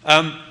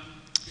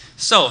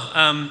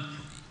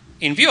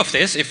 In view of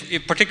this,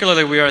 if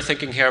particularly we are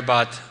thinking here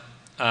about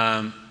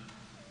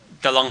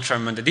the long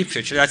term and the deep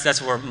future,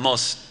 that's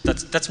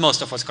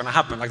most of what's going to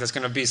happen. Like, there's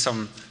going to be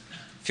some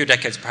few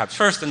decades perhaps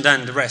first, and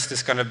then the rest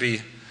is going to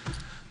be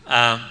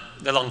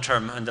the long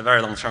term and the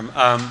very long term.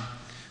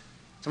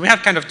 So we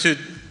have kind of two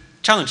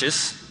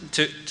challenges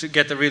to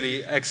get a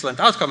really excellent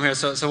outcome here.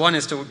 So one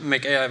is to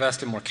make AI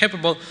vastly more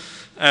capable.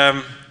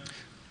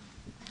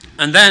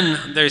 And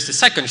then there is the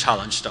second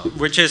challenge, though,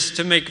 which is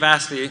to make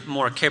vastly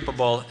more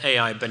capable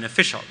AI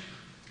beneficial.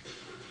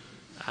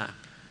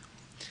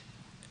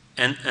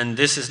 And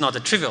this is not a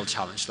trivial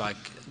challenge. Like,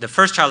 the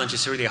first challenge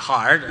is really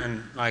hard,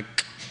 and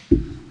like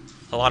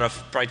a lot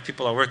of bright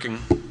people are working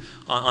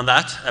on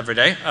that every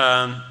day.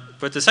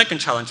 But the second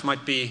challenge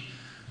might be,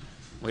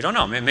 we don't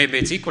know, maybe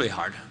it's equally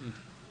hard.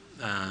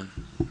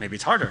 Maybe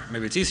it's harder,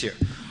 maybe it's easier.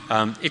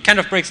 It kind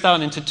of breaks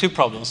down into two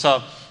problems.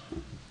 So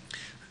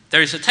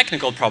there is a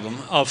technical problem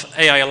of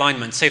AI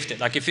alignment safety.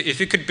 Like, if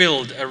you could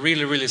build a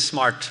really, really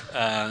smart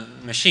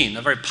machine,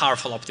 a very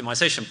powerful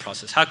optimization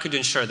process, how could you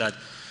ensure that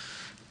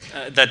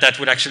that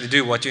would actually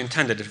do what you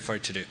intended it for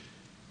it to do?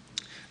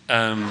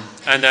 And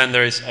then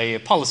there is a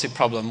policy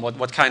problem.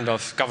 What kind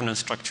of governance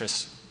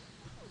structures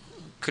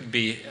could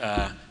be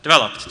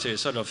developed to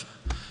sort of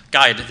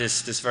guide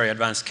this very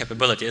advanced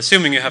capability,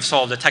 assuming you have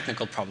solved the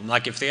technical problem.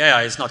 Like, if the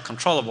AI is not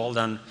controllable,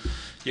 then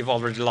you've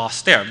already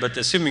lost there. But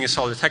assuming you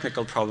solve the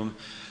technical problem,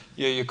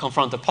 you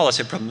confront the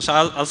policy problem. So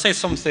I'll say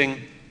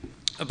something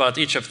about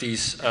each of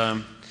these,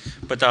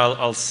 but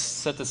I'll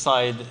set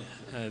aside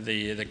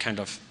the kind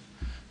of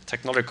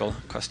technological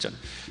question.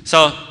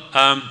 So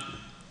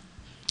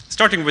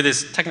starting with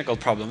this technical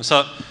problem.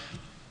 So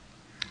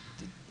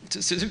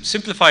to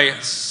simplify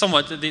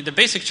somewhat, the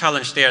basic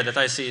challenge there that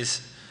I see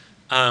is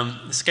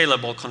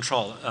scalable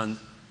control. And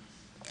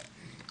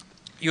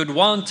you'd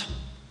want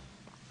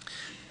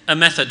a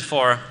method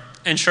for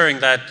ensuring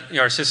that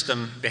your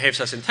system behaves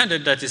as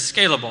intended, that is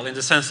scalable in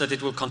the sense that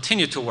it will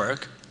continue to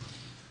work,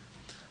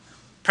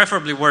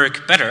 preferably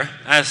work better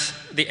as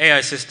the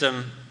AI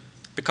system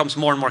becomes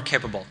more and more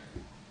capable.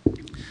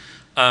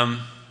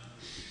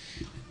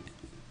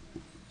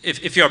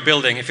 If you're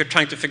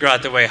trying to figure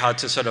out a way how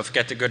to sort of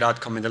get a good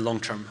outcome in the long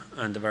term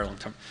and the very long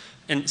term.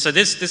 And so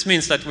this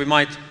means that we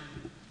might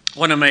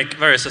want to make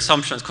various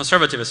assumptions,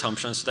 conservative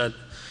assumptions, that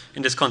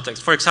in this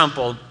context. For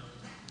example,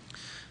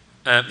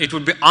 it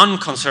would be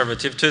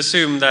unconservative to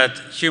assume that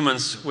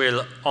humans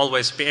will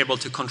always be able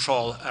to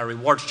control a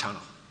reward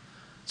channel.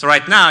 So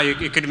right now,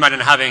 you could imagine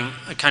having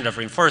a kind of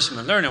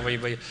reinforcement learning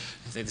where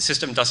the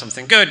system does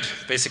something good.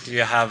 Basically,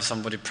 you have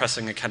somebody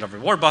pressing a kind of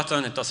reward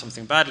button. It does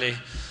something badly.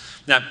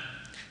 Now,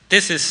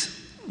 this is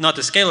not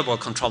a scalable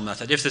control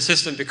method. If the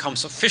system becomes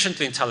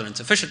sufficiently intelligent,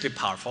 sufficiently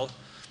powerful,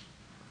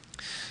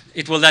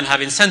 it will then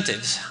have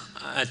incentives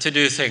to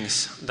do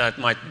things that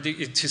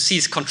to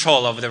seize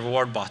control of the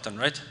reward button,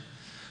 right?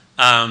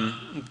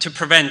 To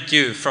prevent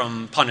you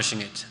from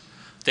punishing it.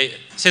 The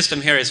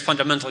system here is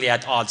fundamentally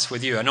at odds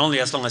with you, and only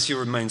as long as you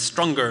remain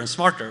stronger and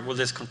smarter will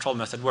this control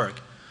method work.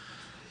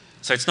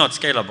 So it's not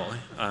scalable.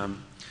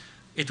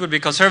 It would be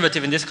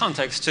conservative in this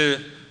context to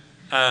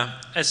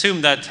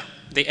assume that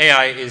the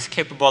AI is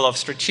capable of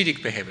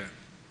strategic behavior,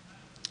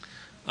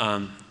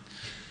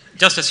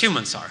 just as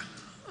humans are.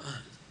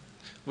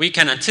 We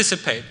can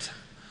anticipate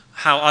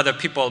how other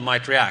people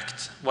might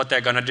react, what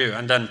they're going to do,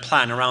 and then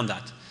plan around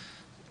that.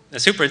 The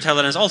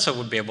superintelligence also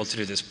would be able to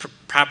do this,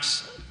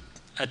 perhaps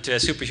at a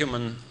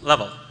superhuman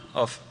level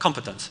of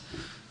competence.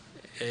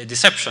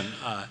 Deception,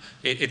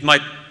 it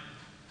might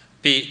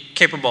be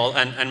capable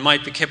and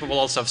might be capable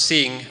also of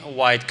seeing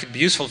why it could be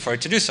useful for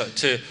it to do so,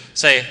 to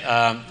say,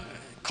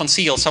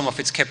 conceal some of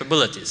its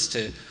capabilities,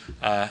 to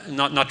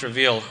not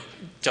reveal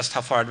just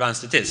how far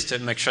advanced it is, to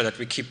make sure that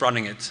we keep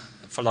running it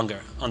for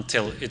longer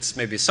until it's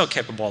maybe so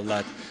capable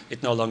that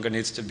it no longer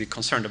needs to be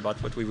concerned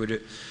about what we would do.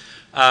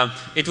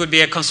 It would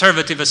be a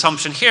conservative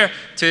assumption here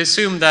to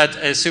assume that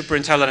a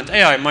superintelligent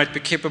AI might be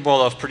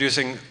capable of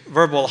producing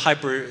verbal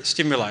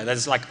hyperstimuli, that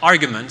is like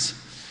arguments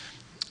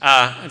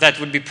that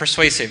would be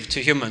persuasive to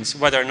humans,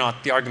 whether or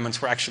not the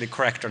arguments were actually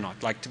correct or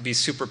not, like to be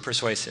super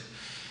persuasive.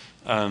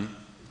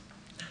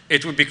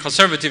 It would be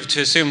conservative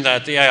to assume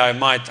that the AI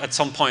might at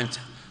some point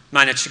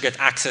manage to get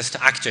access to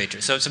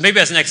actuators. So maybe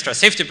as an extra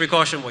safety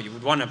precaution, what you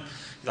would want to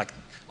like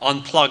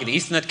unplug the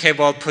Ethernet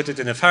cable, put it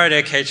in a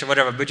Faraday cage or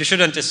whatever, but you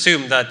shouldn't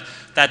assume that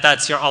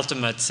that's your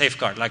ultimate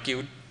safeguard. Like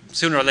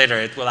sooner or later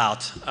it will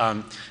out.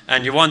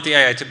 And you want the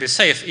AI to be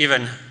safe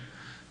even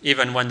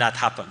when that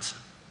happens.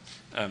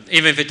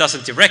 Even if it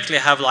doesn't directly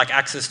have like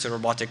access to a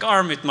robotic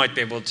arm, it might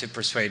be able to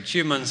persuade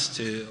humans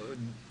to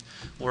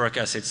work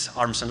as its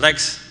arms and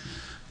legs.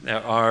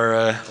 There are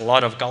a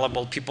lot of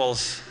gullible people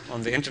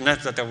on the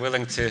internet that are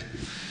willing to.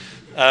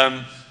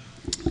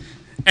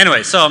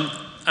 Anyway, so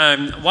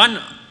one,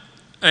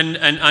 and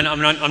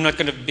I'm not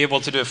going to be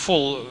able to do a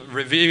full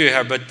review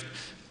here, but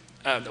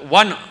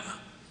one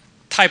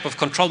type of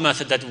control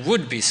method that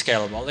would be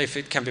scalable if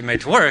it can be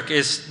made to work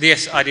is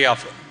this idea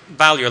of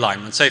value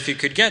alignment. So if you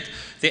could get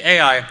the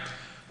AI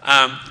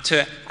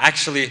to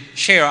actually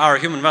share our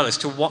human values,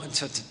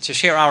 to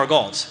share our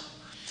goals,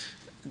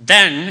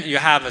 then you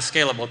have a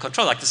scalable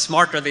control. Like the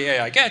smarter the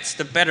AI gets,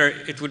 the better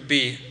it would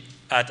be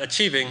at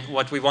achieving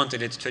what we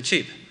wanted it to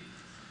achieve.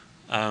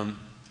 And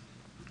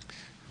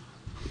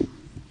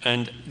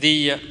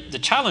the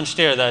challenge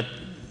there that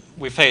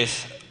we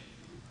face,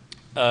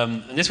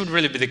 and this would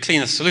really be the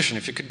cleanest solution,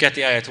 if you could get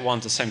the AI to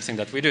want the same thing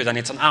that we do, then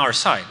it's on our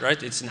side,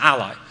 right? It's an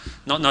ally,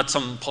 not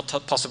some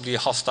possibly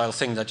hostile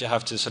thing that you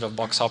have to sort of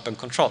box up and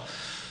control.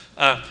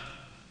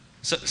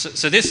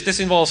 So this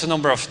involves a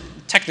number of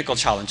technical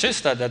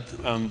challenges that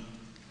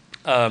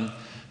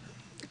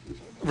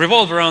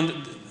revolve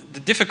around the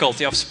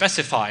difficulty of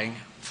specifying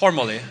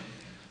formally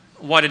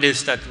what it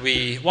is that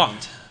we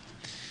want.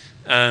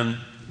 And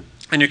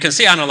you can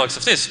see analogs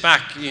of this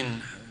back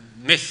in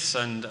myths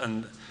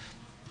and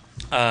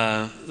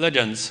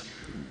legends.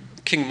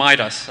 King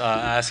Midas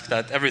asked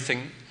that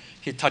everything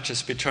he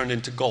touches be turned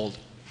into gold.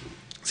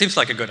 Seems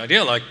like a good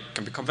idea, like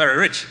can become very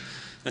rich.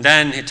 And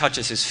then he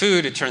touches his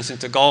food, it turns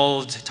into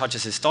gold. He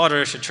touches his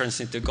daughter, she turns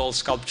into gold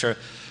sculpture.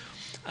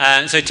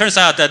 And so it turns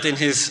out that in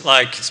his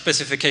like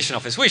specification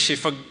of his wish, he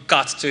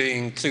forgot to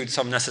include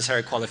some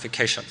necessary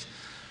qualifications.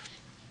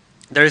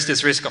 There is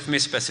this risk of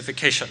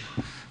misspecification.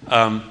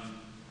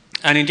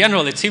 And in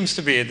general, it seems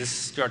to be, this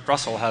Stuart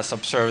Russell has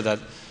observed that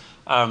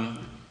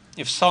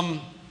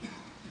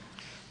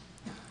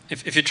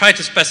if you try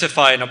to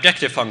specify an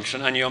objective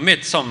function and you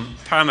omit some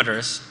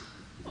parameters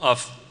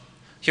of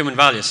human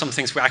values, some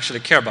things we actually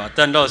care about,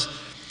 then those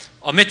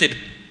omitted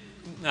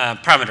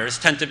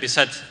parameters tend to be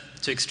set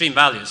to extreme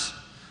values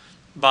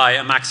by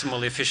a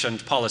maximally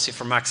efficient policy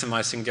for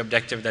maximizing the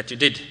objective that you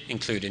did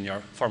include in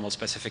your formal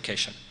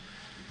specification.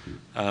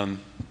 And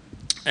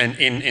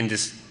in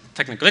this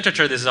technical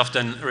literature, this is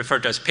often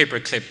referred to as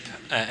paperclip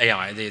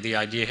AI. The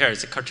idea here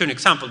is a cartoon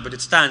example, but it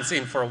stands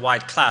in for a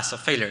wide class of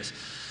failures.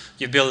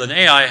 You build an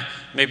AI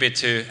maybe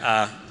to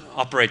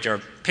operate your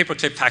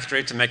paperclip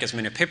factory to make as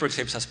many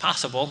paperclips as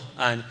possible,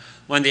 and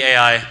when the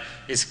AI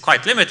is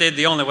quite limited,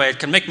 the only way it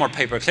can make more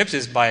paperclips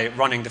is by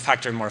running the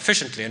factory more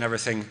efficiently, and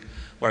everything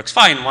works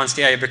fine. Once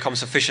the AI becomes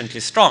sufficiently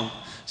strong,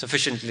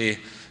 sufficiently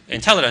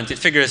intelligent, it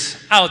figures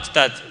out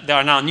that there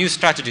are now new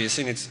strategies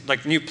in its,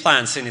 like new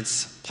plans in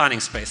its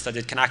planning space that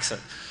it can access.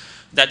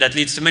 That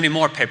leads to many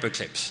more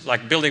paperclips,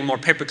 like building more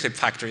paperclip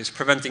factories,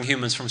 preventing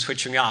humans from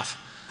switching off,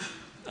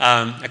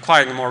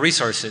 acquiring more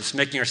resources,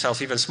 making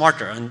yourself even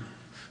smarter, and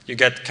you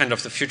get kind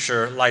of the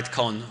future light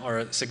cone or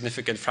a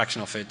significant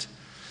fraction of it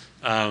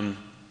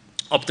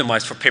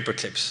optimized for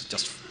paperclips,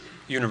 just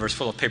universe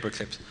full of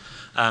paperclips.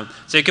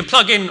 So you can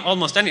plug in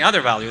almost any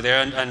other value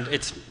there, and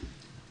it's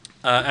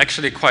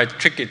actually quite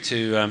tricky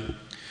to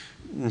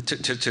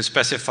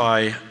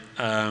specify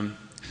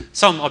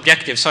some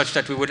objective such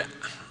that we would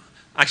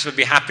actually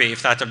be happy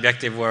if that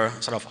objective were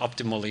sort of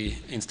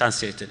optimally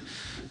instantiated.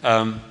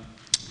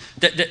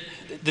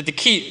 The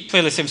key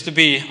clearly seems to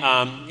be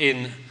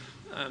in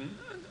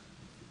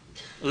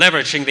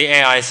leveraging the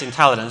AI's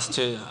intelligence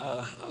to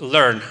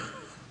learn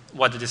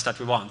what it is that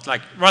we want.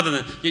 Like rather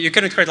than you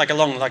couldn't create like a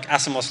long like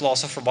Asimov's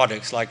laws of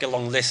robotics, like a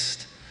long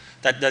list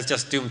that's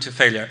just doomed to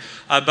failure.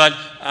 But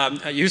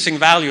using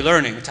value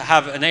learning to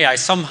have an AI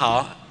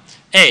somehow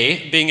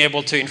A, being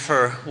able to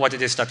infer what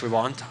it is that we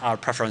want, our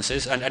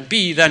preferences, and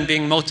B, then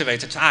being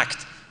motivated to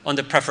act on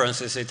the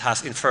preferences it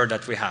has inferred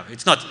that we have.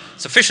 It's not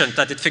sufficient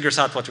that it figures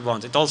out what we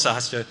want. It also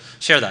has to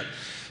share that.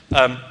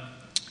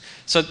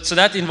 So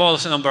that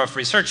involves a number of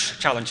research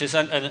challenges,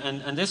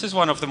 and this is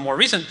one of the more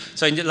recent.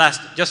 So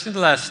just in the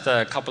last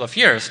couple of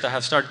years, there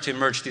have started to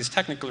emerge these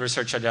technical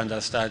research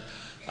agendas that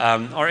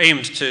are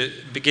aimed to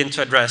begin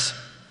to address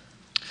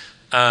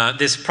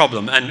this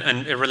problem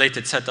and a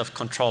related set of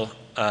control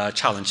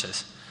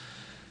challenges.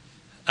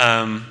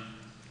 And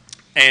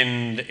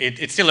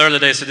it's still early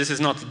days, so this is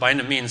not by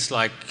any means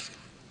like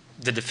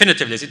the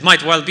definitive list. It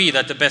might well be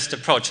that the best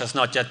approach has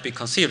not yet been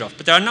conceived of,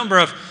 but there are a number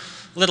of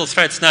little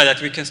threads now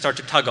that we can start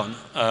to tug on.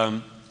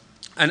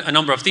 And a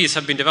number of these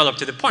have been developed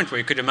to the point where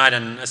you could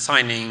imagine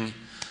assigning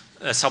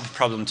a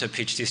sub-problem to a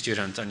PhD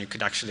student, and you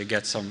could actually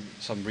get some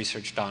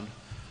research done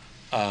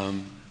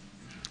on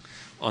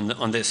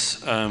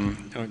this.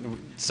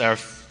 There are a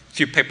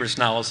few papers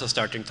now also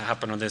starting to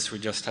happen on this. We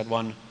just had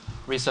one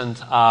recent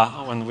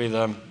one with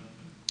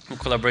in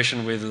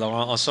collaboration with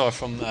Laurent Ossor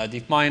from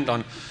DeepMind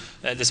on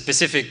the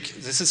specific,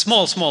 this is a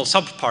small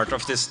subpart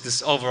of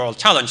this overall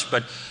challenge,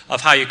 but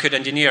of how you could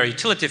engineer a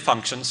utility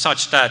function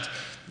such that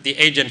the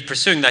agent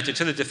pursuing that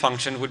utility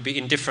function would be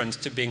indifferent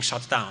to being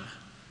shut down.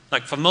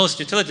 Like for most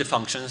utility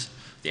functions,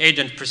 the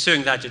agent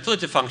pursuing that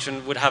utility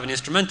function would have an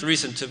instrumental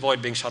reason to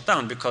avoid being shut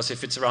down, because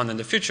if it's around in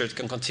the future, it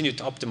can continue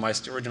to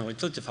optimize the original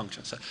utility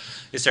function. So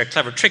is there a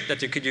clever trick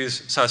that you could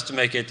use so as to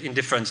make it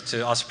indifferent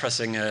to us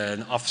pressing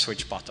an off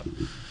switch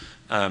button?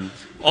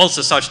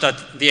 Also such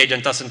that the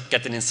agent doesn't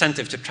get an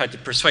incentive to try to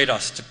persuade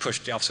us to push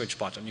the off switch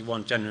button. You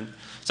want genuine.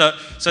 So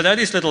there are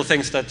these little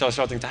things that are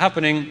starting to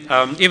happening.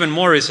 Even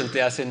more recently,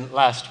 as in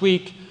last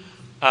week,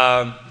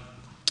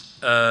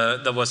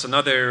 there was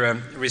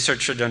another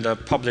research agenda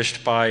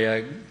published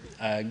by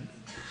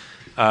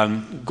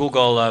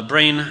Google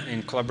Brain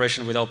in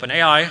collaboration with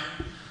OpenAI,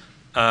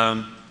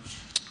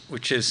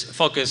 which is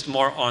focused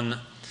more on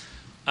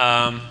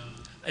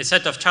a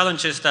set of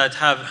challenges that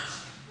have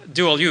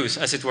dual use,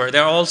 as it were.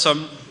 They're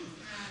also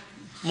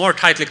more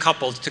tightly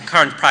coupled to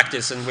current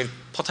practice and with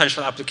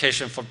potential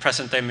application for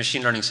present-day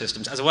machine learning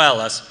systems, as well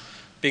as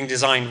being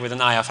designed with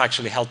an eye of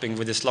actually helping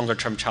with this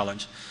longer-term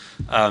challenge.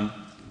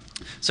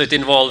 So it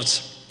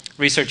involves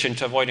research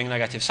into avoiding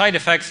negative side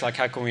effects, like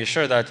how can we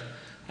assure that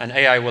an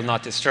AI will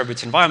not disturb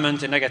its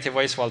environment in negative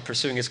ways while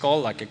pursuing its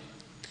goal, like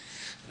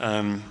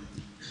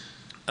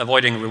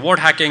avoiding reward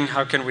hacking.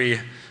 How can we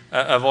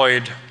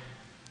avoid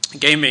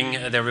gaming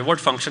the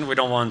reward function? We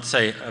don't want,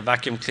 say, a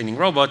vacuum cleaning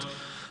robot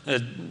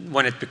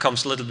when it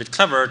becomes a little bit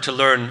clever to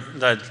learn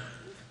that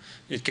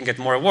it can get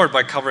more reward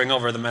by covering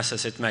over the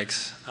messes it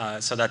makes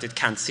so that it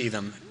can't see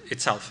them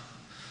itself.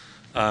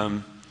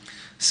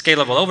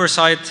 Scalable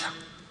oversight.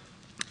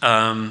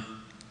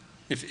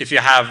 If you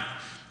have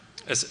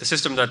a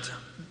system that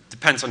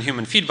depends on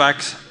human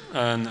feedback,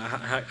 and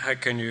how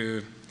can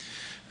you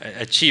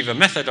achieve a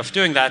method of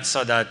doing that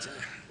so that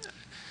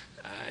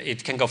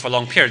it can go for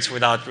long periods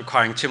without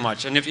requiring too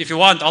much? And if you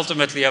want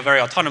ultimately a very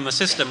autonomous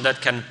system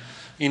that can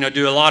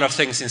do a lot of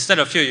things instead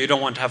of you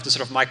don't want to have to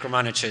sort of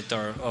micromanage it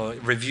or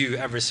review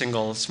every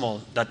single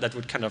small, that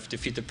would kind of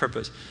defeat the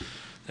purpose.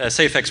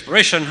 Safe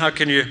exploration. How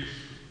can you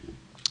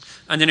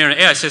engineer an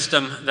AI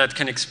system that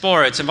can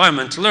explore its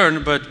environment to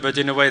learn, but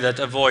in a way that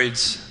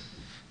avoids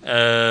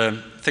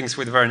things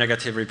with very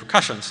negative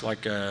repercussions,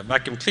 like a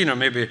vacuum cleaner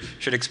maybe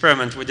should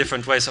experiment with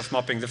different ways of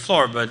mopping the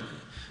floor, but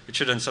it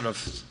shouldn't sort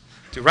of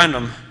do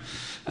random.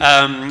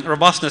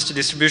 Robustness to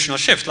distributional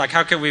shift, like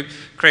how can we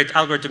create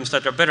algorithms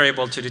that are better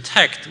able to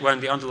detect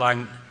when the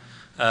underlying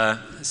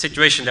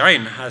situation they're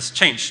in has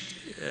changed.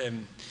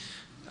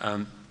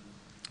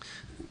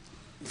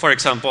 For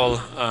example,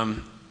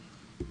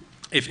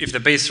 if the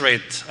base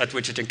rate at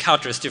which it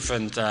encounters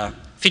different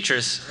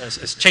features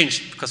has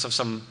changed because of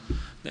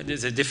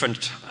there's a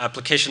different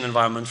application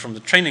environment from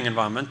the training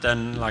environment,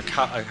 then like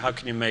how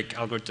can you make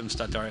algorithms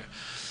that are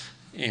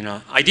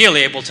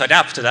ideally able to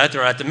adapt to that,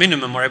 or at the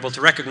minimum are able to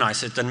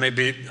recognize it and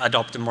maybe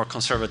adopt a more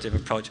conservative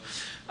approach.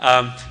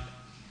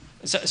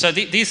 So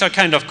these are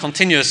kind of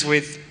continuous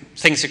with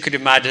things you could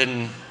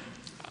imagine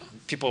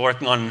people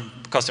working on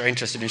because they're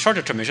interested in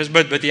shorter-term issues,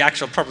 but the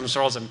actual problems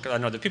are also, I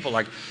know the people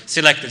like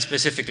selected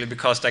specifically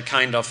because they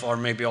kind of are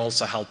maybe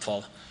also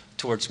helpful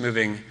towards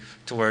moving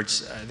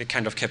towards the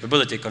kind of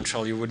capability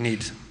control you would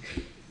need to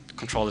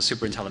control a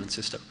super intelligent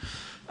system.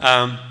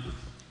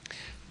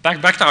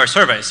 Back to our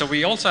survey. So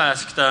we also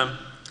asked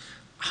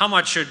how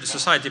much should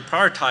society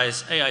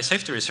prioritize AI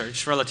safety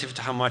research relative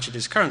to how much it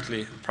is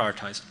currently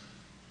prioritized.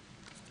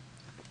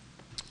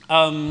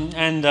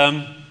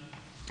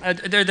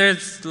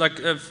 There's like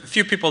a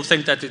few people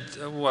think that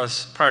it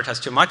was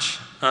prioritized too much.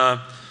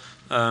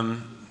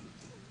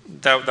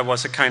 There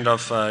was a kind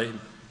of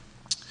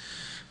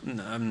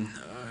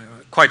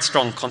quite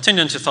strong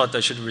contingent who thought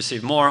they should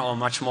receive more or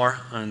much more,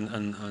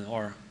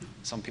 or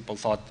some people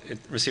thought it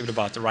received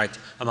about the right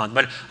amount.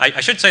 But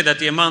I should say that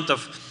the amount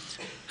of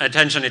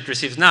attention it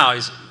receives now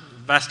is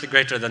vastly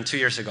greater than 2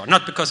 years ago.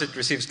 Not because it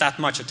receives that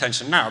much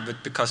attention now,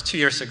 but because 2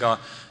 years ago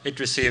it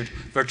received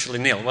virtually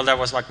nil. Well, there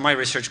was like my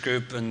research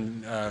group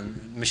and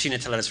Machine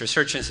Intelligence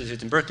Research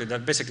Institute in Berkeley. There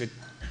are basically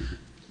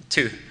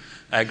two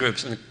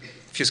groups and a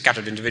few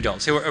scattered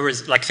individuals who were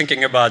like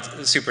thinking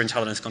about super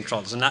intelligence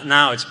controls. And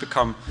now it's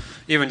become,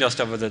 even just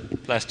over the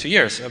last 2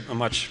 years, a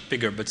much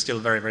bigger but still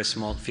very, very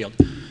small field.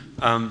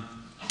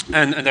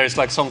 And there's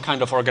like some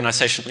kind of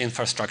organizational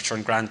infrastructure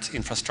and grant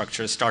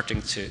infrastructure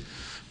starting to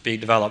be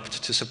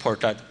developed to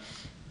support that.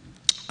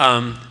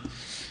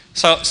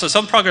 So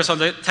some progress on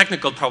the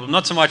technical problem,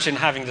 not so much in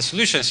having the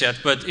solutions yet,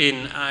 but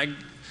in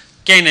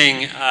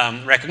gaining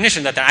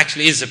recognition that there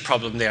actually is a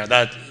problem there,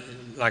 that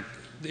like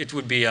it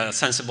would be a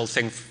sensible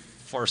thing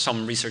for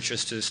some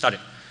researchers to study.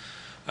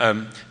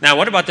 Now,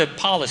 what about the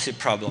policy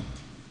problem?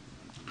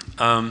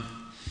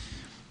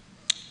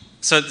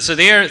 So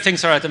there,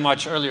 things are at a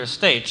much earlier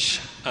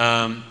stage.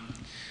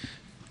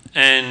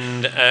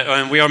 And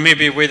we are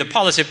maybe with a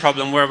policy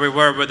problem where we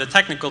were with a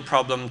technical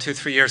problem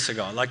 2-3 years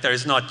ago. Like there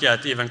is not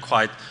yet even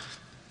quite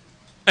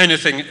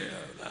anything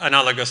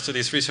analogous to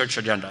these research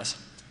agendas.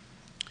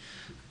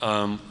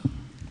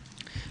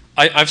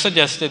 I've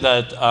suggested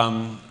that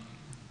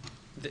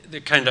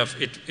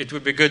it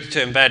would be good to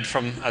embed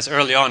from as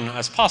early on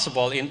as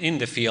possible in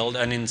the field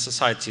and in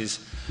society's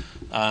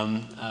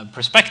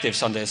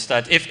perspectives on this,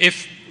 that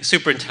if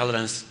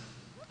superintelligence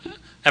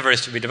ever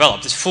is to be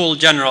developed, this full,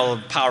 general,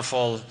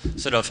 powerful,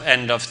 sort of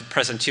end of the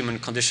present human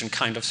condition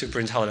kind of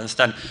superintelligence,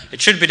 then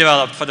it should be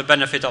developed for the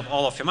benefit of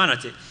all of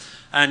humanity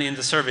and in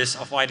the service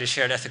of widely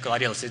shared ethical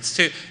ideals.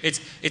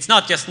 It's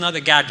not just another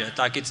gadget.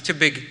 Like, it's too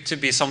big to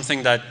be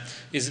something that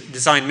is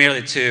designed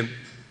merely to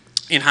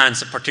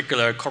enhance a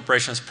particular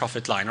corporation's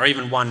profit line or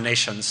even one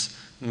nation's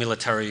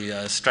military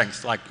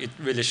strength. Like, it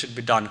really should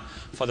be done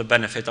for the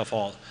benefit of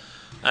all.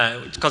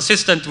 It's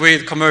consistent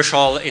with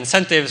commercial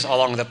incentives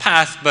along the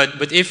path,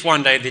 but if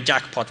one day the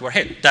jackpot were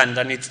hit, then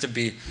there needs to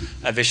be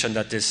a vision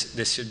that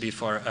this should be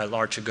for a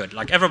larger good.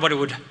 Like, everybody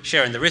would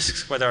share in the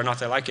risks, whether or not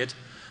they like it,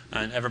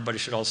 and everybody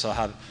should also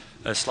have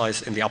a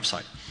slice in the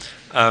upside.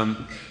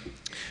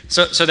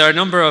 So there are a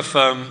number of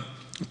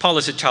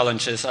policy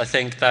challenges, I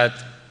think, that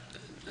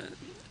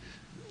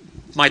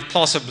might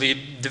plausibly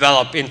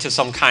develop into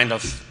some kind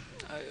of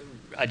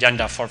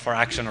agenda for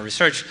action or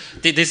research.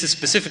 This is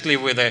specifically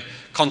with the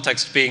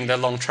context being the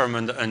long-term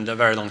and the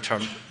very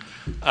long-term.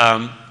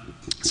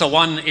 So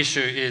one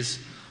issue is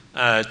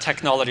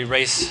technology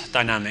race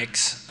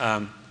dynamics,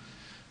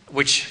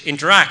 which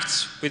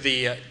interacts with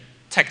the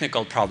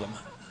technical problem.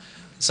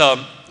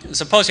 So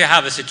suppose you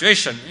have a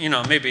situation,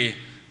 maybe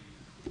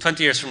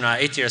 20 years from now,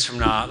 8 years from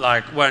now,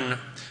 like when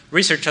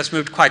research has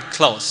moved quite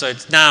close. So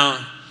it's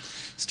now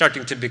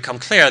starting to become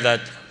clear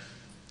that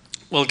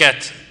we'll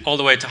get all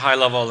the way to high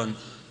level and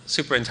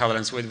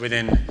superintelligence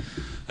within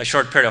a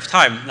short period of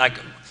time. Like,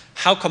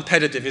 how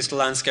competitive is the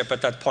landscape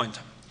at that point?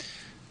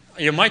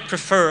 You might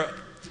prefer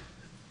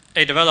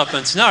a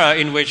development scenario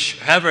in which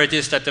whoever it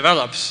is that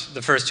develops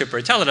the first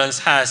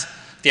superintelligence has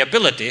the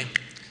ability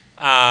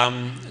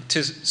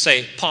to,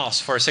 say, pause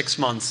for 6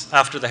 months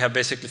after they have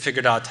basically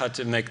figured out how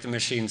to make the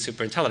machine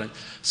superintelligent,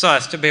 so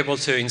as to be able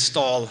to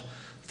install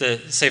the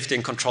safety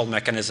and control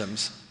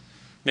mechanisms.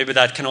 Maybe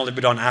that can only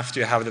be done after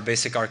you have the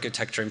basic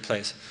architecture in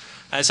place.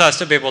 So as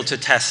to be able to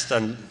test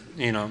and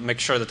make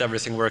sure that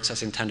everything works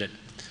as intended.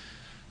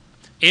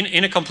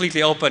 In a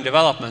completely open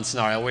development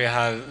scenario, we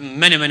have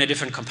many, many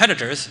different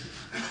competitors.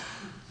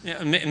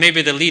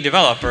 Maybe the lead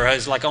developer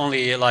has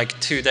only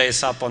 2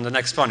 days up on the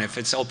next one if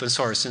it's open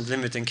source in the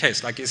limiting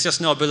case. Like, it's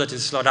just no ability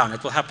to slow down.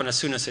 It will happen as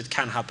soon as it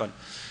can happen.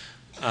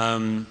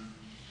 And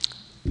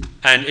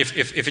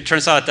if it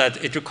turns out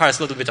that it requires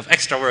a little bit of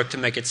extra work to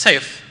make it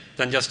safe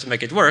than just to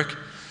make it work,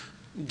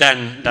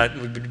 then that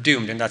would be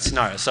doomed in that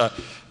scenario. So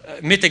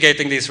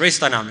mitigating these race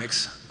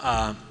dynamics,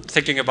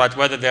 thinking about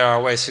whether there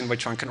are ways in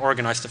which one can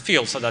organize the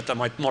field so that there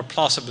might more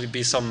plausibly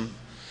be some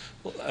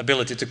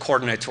ability to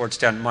coordinate towards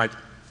the end might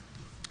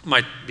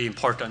be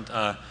important.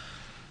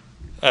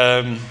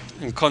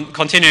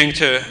 Continuing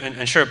to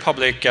ensure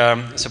public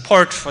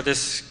support for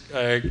this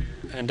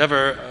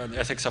endeavor, the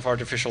ethics of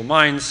artificial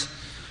minds,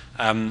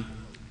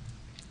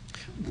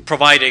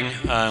 providing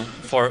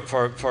for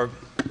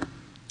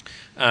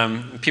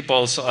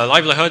people's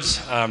livelihoods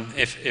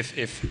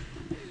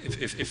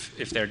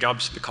if their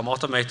jobs become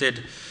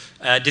automated.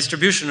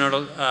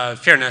 Distributional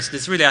fairness,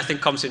 this really, I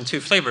think, comes in two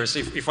flavors.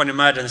 If one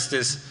imagines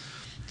this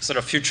sort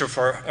of future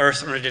for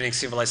Earth-originating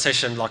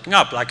civilization locking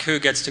up, like who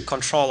gets to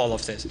control all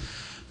of this?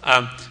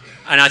 And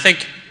I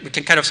think we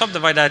can kind of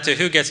subdivide that to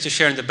who gets to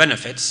share in the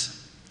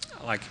benefits,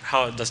 like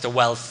how does the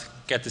wealth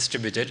get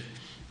distributed,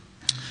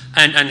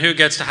 and who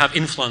gets to have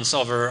influence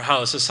over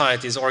how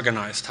society is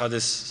organized, how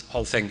this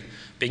whole thing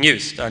being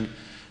used. And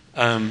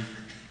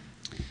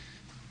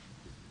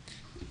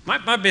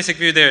my basic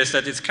view there is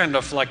that it's kind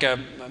of like a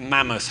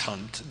mammoth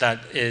hunt. That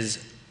is,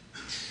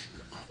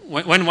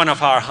 when one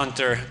of our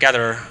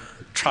hunter-gatherer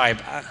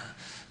tribe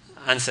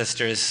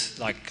ancestors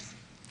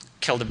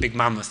killed a big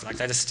mammoth like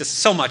that, it's just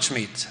so much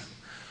meat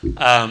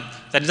that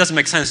it doesn't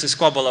make sense to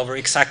squabble over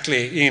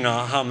exactly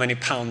how many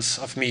pounds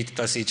of meat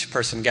does each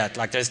person get.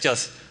 Like, there's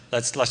just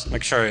let's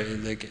make sure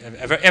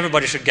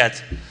everybody should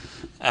get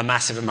a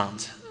massive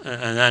amount.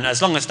 And then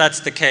as long as that's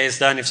the case,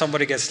 then if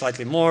somebody gets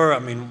slightly more, I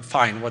mean,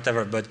 fine,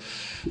 whatever. But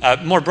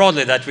more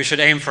broadly, that we should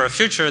aim for a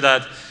future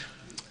that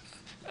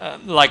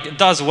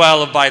does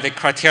well by the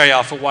criteria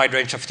of a wide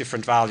range of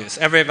different values.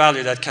 Every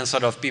value that can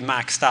sort of be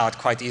maxed out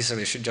quite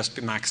easily should just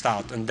be maxed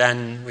out. And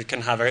then we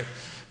can have a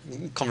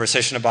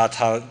conversation about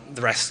how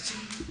the rest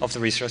of the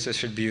resources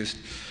should be used.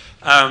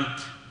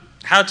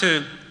 How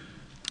to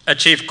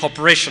achieve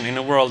cooperation in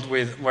a world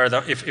where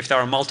if there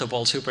are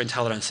multiple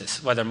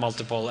superintelligences, whether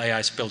multiple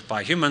AIs built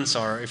by humans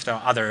or if there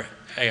are other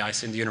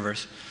AIs in the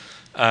universe.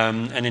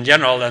 And in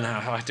general, then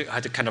how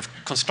to kind of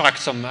construct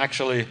some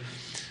actually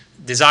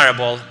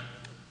desirable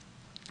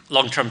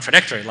long-term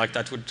trajectory, like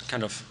that would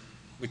kind of,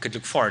 we could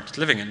look forward to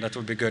living in, that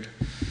would be good.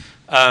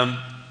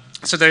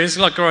 So there is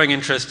growing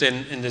interest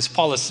in this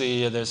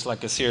policy. There's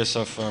a series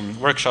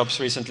of workshops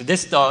recently.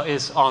 This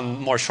is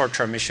on more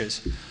short-term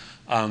issues.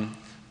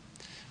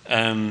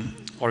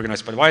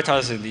 organized by the White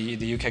House.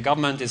 The UK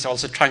government is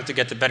also trying to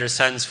get a better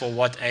sense for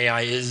what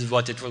AI is,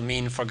 what it will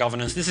mean for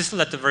governance. This is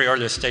still at the very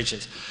earliest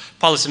stages.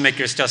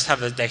 Policymakers just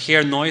they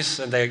hear noise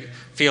and they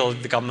feel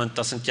the government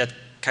doesn't yet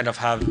kind of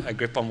have a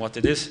grip on what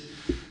it is.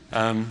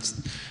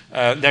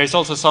 There is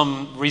also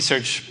some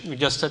research. We're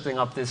just setting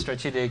up this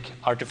Strategic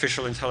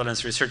Artificial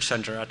Intelligence Research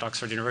Center at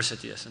Oxford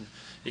University as an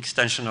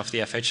extension of the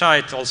FHI.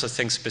 It also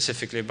thinks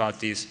specifically about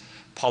these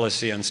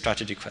policy and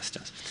strategy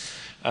questions.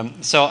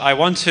 So I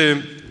want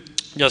to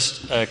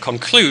just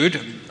conclude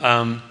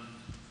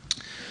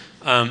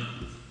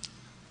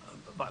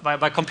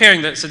by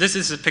comparing so this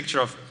is a picture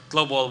of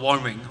global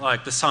warming,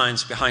 like the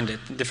science behind it,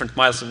 different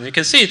milestones. You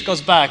can see it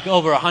goes back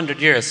over 100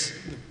 years.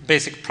 The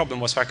basic problem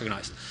was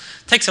recognized.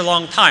 It takes a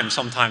long time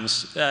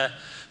sometimes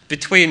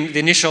between the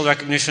initial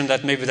recognition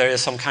that maybe there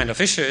is some kind of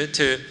issue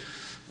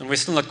and we're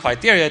still not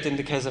quite there yet in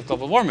the case of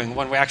global warming,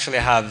 when we actually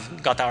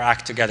have got our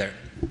act together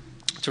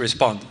to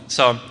respond.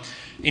 So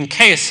in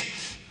case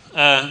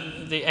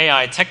the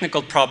AI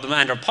technical problem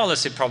and our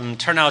policy problem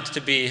turn out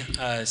to be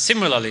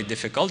similarly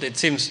difficult, it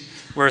seems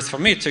worth for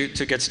me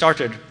to get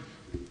started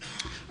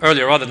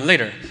earlier rather than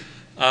later.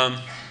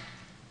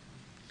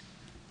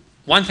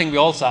 One thing we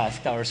also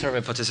asked our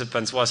survey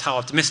participants was how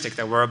optimistic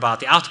they were about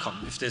the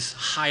outcome if this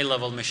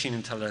high-level machine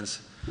intelligence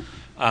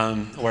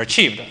were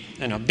achieved.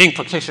 You know, being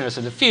practitioners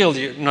in the field,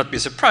 you'd not be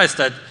surprised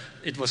that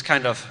it was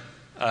kind of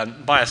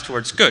biased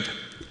towards good.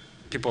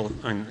 People,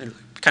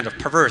 kind of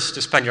perverse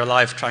to spend your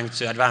life trying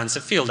to advance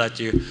a field that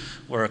you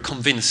were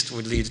convinced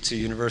would lead to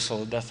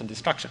universal death and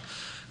destruction.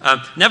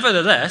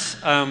 Nevertheless,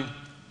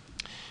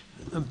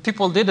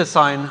 people did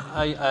assign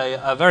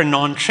a very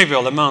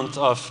non-trivial amount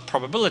of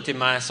probability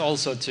mass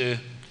also to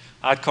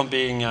outcome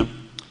being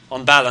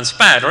on balance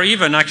bad, or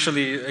even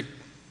actually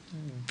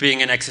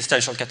being an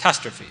existential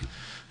catastrophe,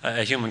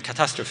 a human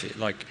catastrophe,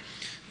 like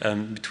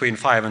between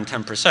 5 and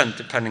 10%,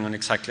 depending on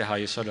exactly how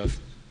you sort of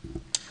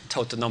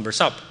tote the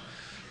numbers up.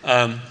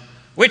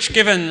 Which,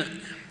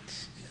 given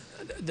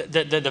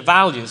the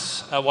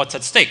values, what's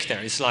at stake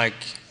there is like,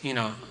 you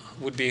know,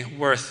 would be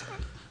worth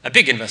a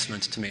big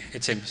investment to me,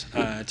 it seems,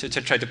 to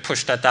try to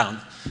push that down.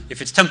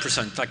 If it's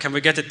 10%, like, can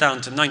we get it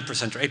down to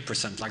 9% or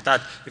 8%, like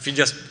that? If you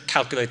just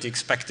calculate the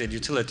expected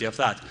utility of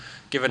that,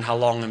 given how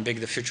long and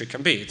big the future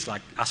can be, it's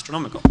like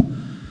astronomical.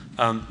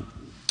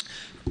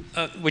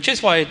 Which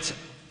is why it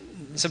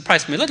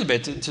surprised me a little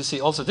bit to see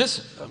also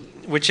this,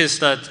 which is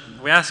that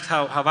we asked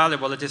how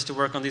valuable it is to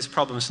work on these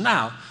problems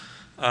now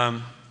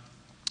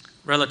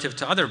relative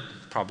to other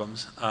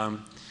problems.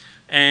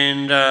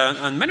 And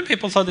many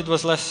people thought it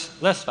was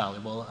less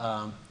valuable,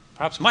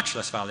 perhaps much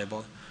less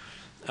valuable.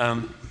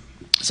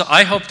 So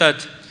I hope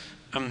that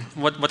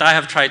what I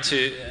have tried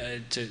to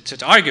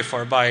argue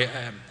for by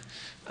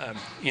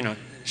you know,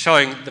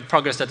 showing the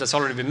progress that has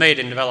already been made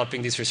in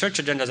developing these research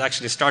agendas,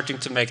 actually starting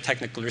to make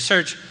technical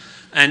research,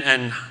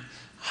 and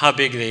how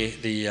big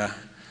the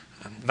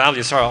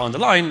values are on the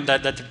line,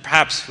 that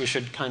perhaps we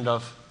should kind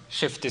of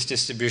shift this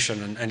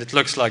distribution. And it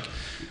looks like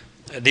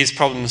these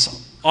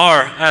problems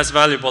are as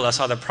valuable as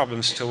other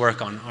problems to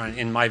work on, or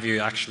in my view,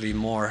 actually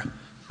more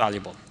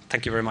valuable.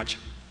 Thank you very much.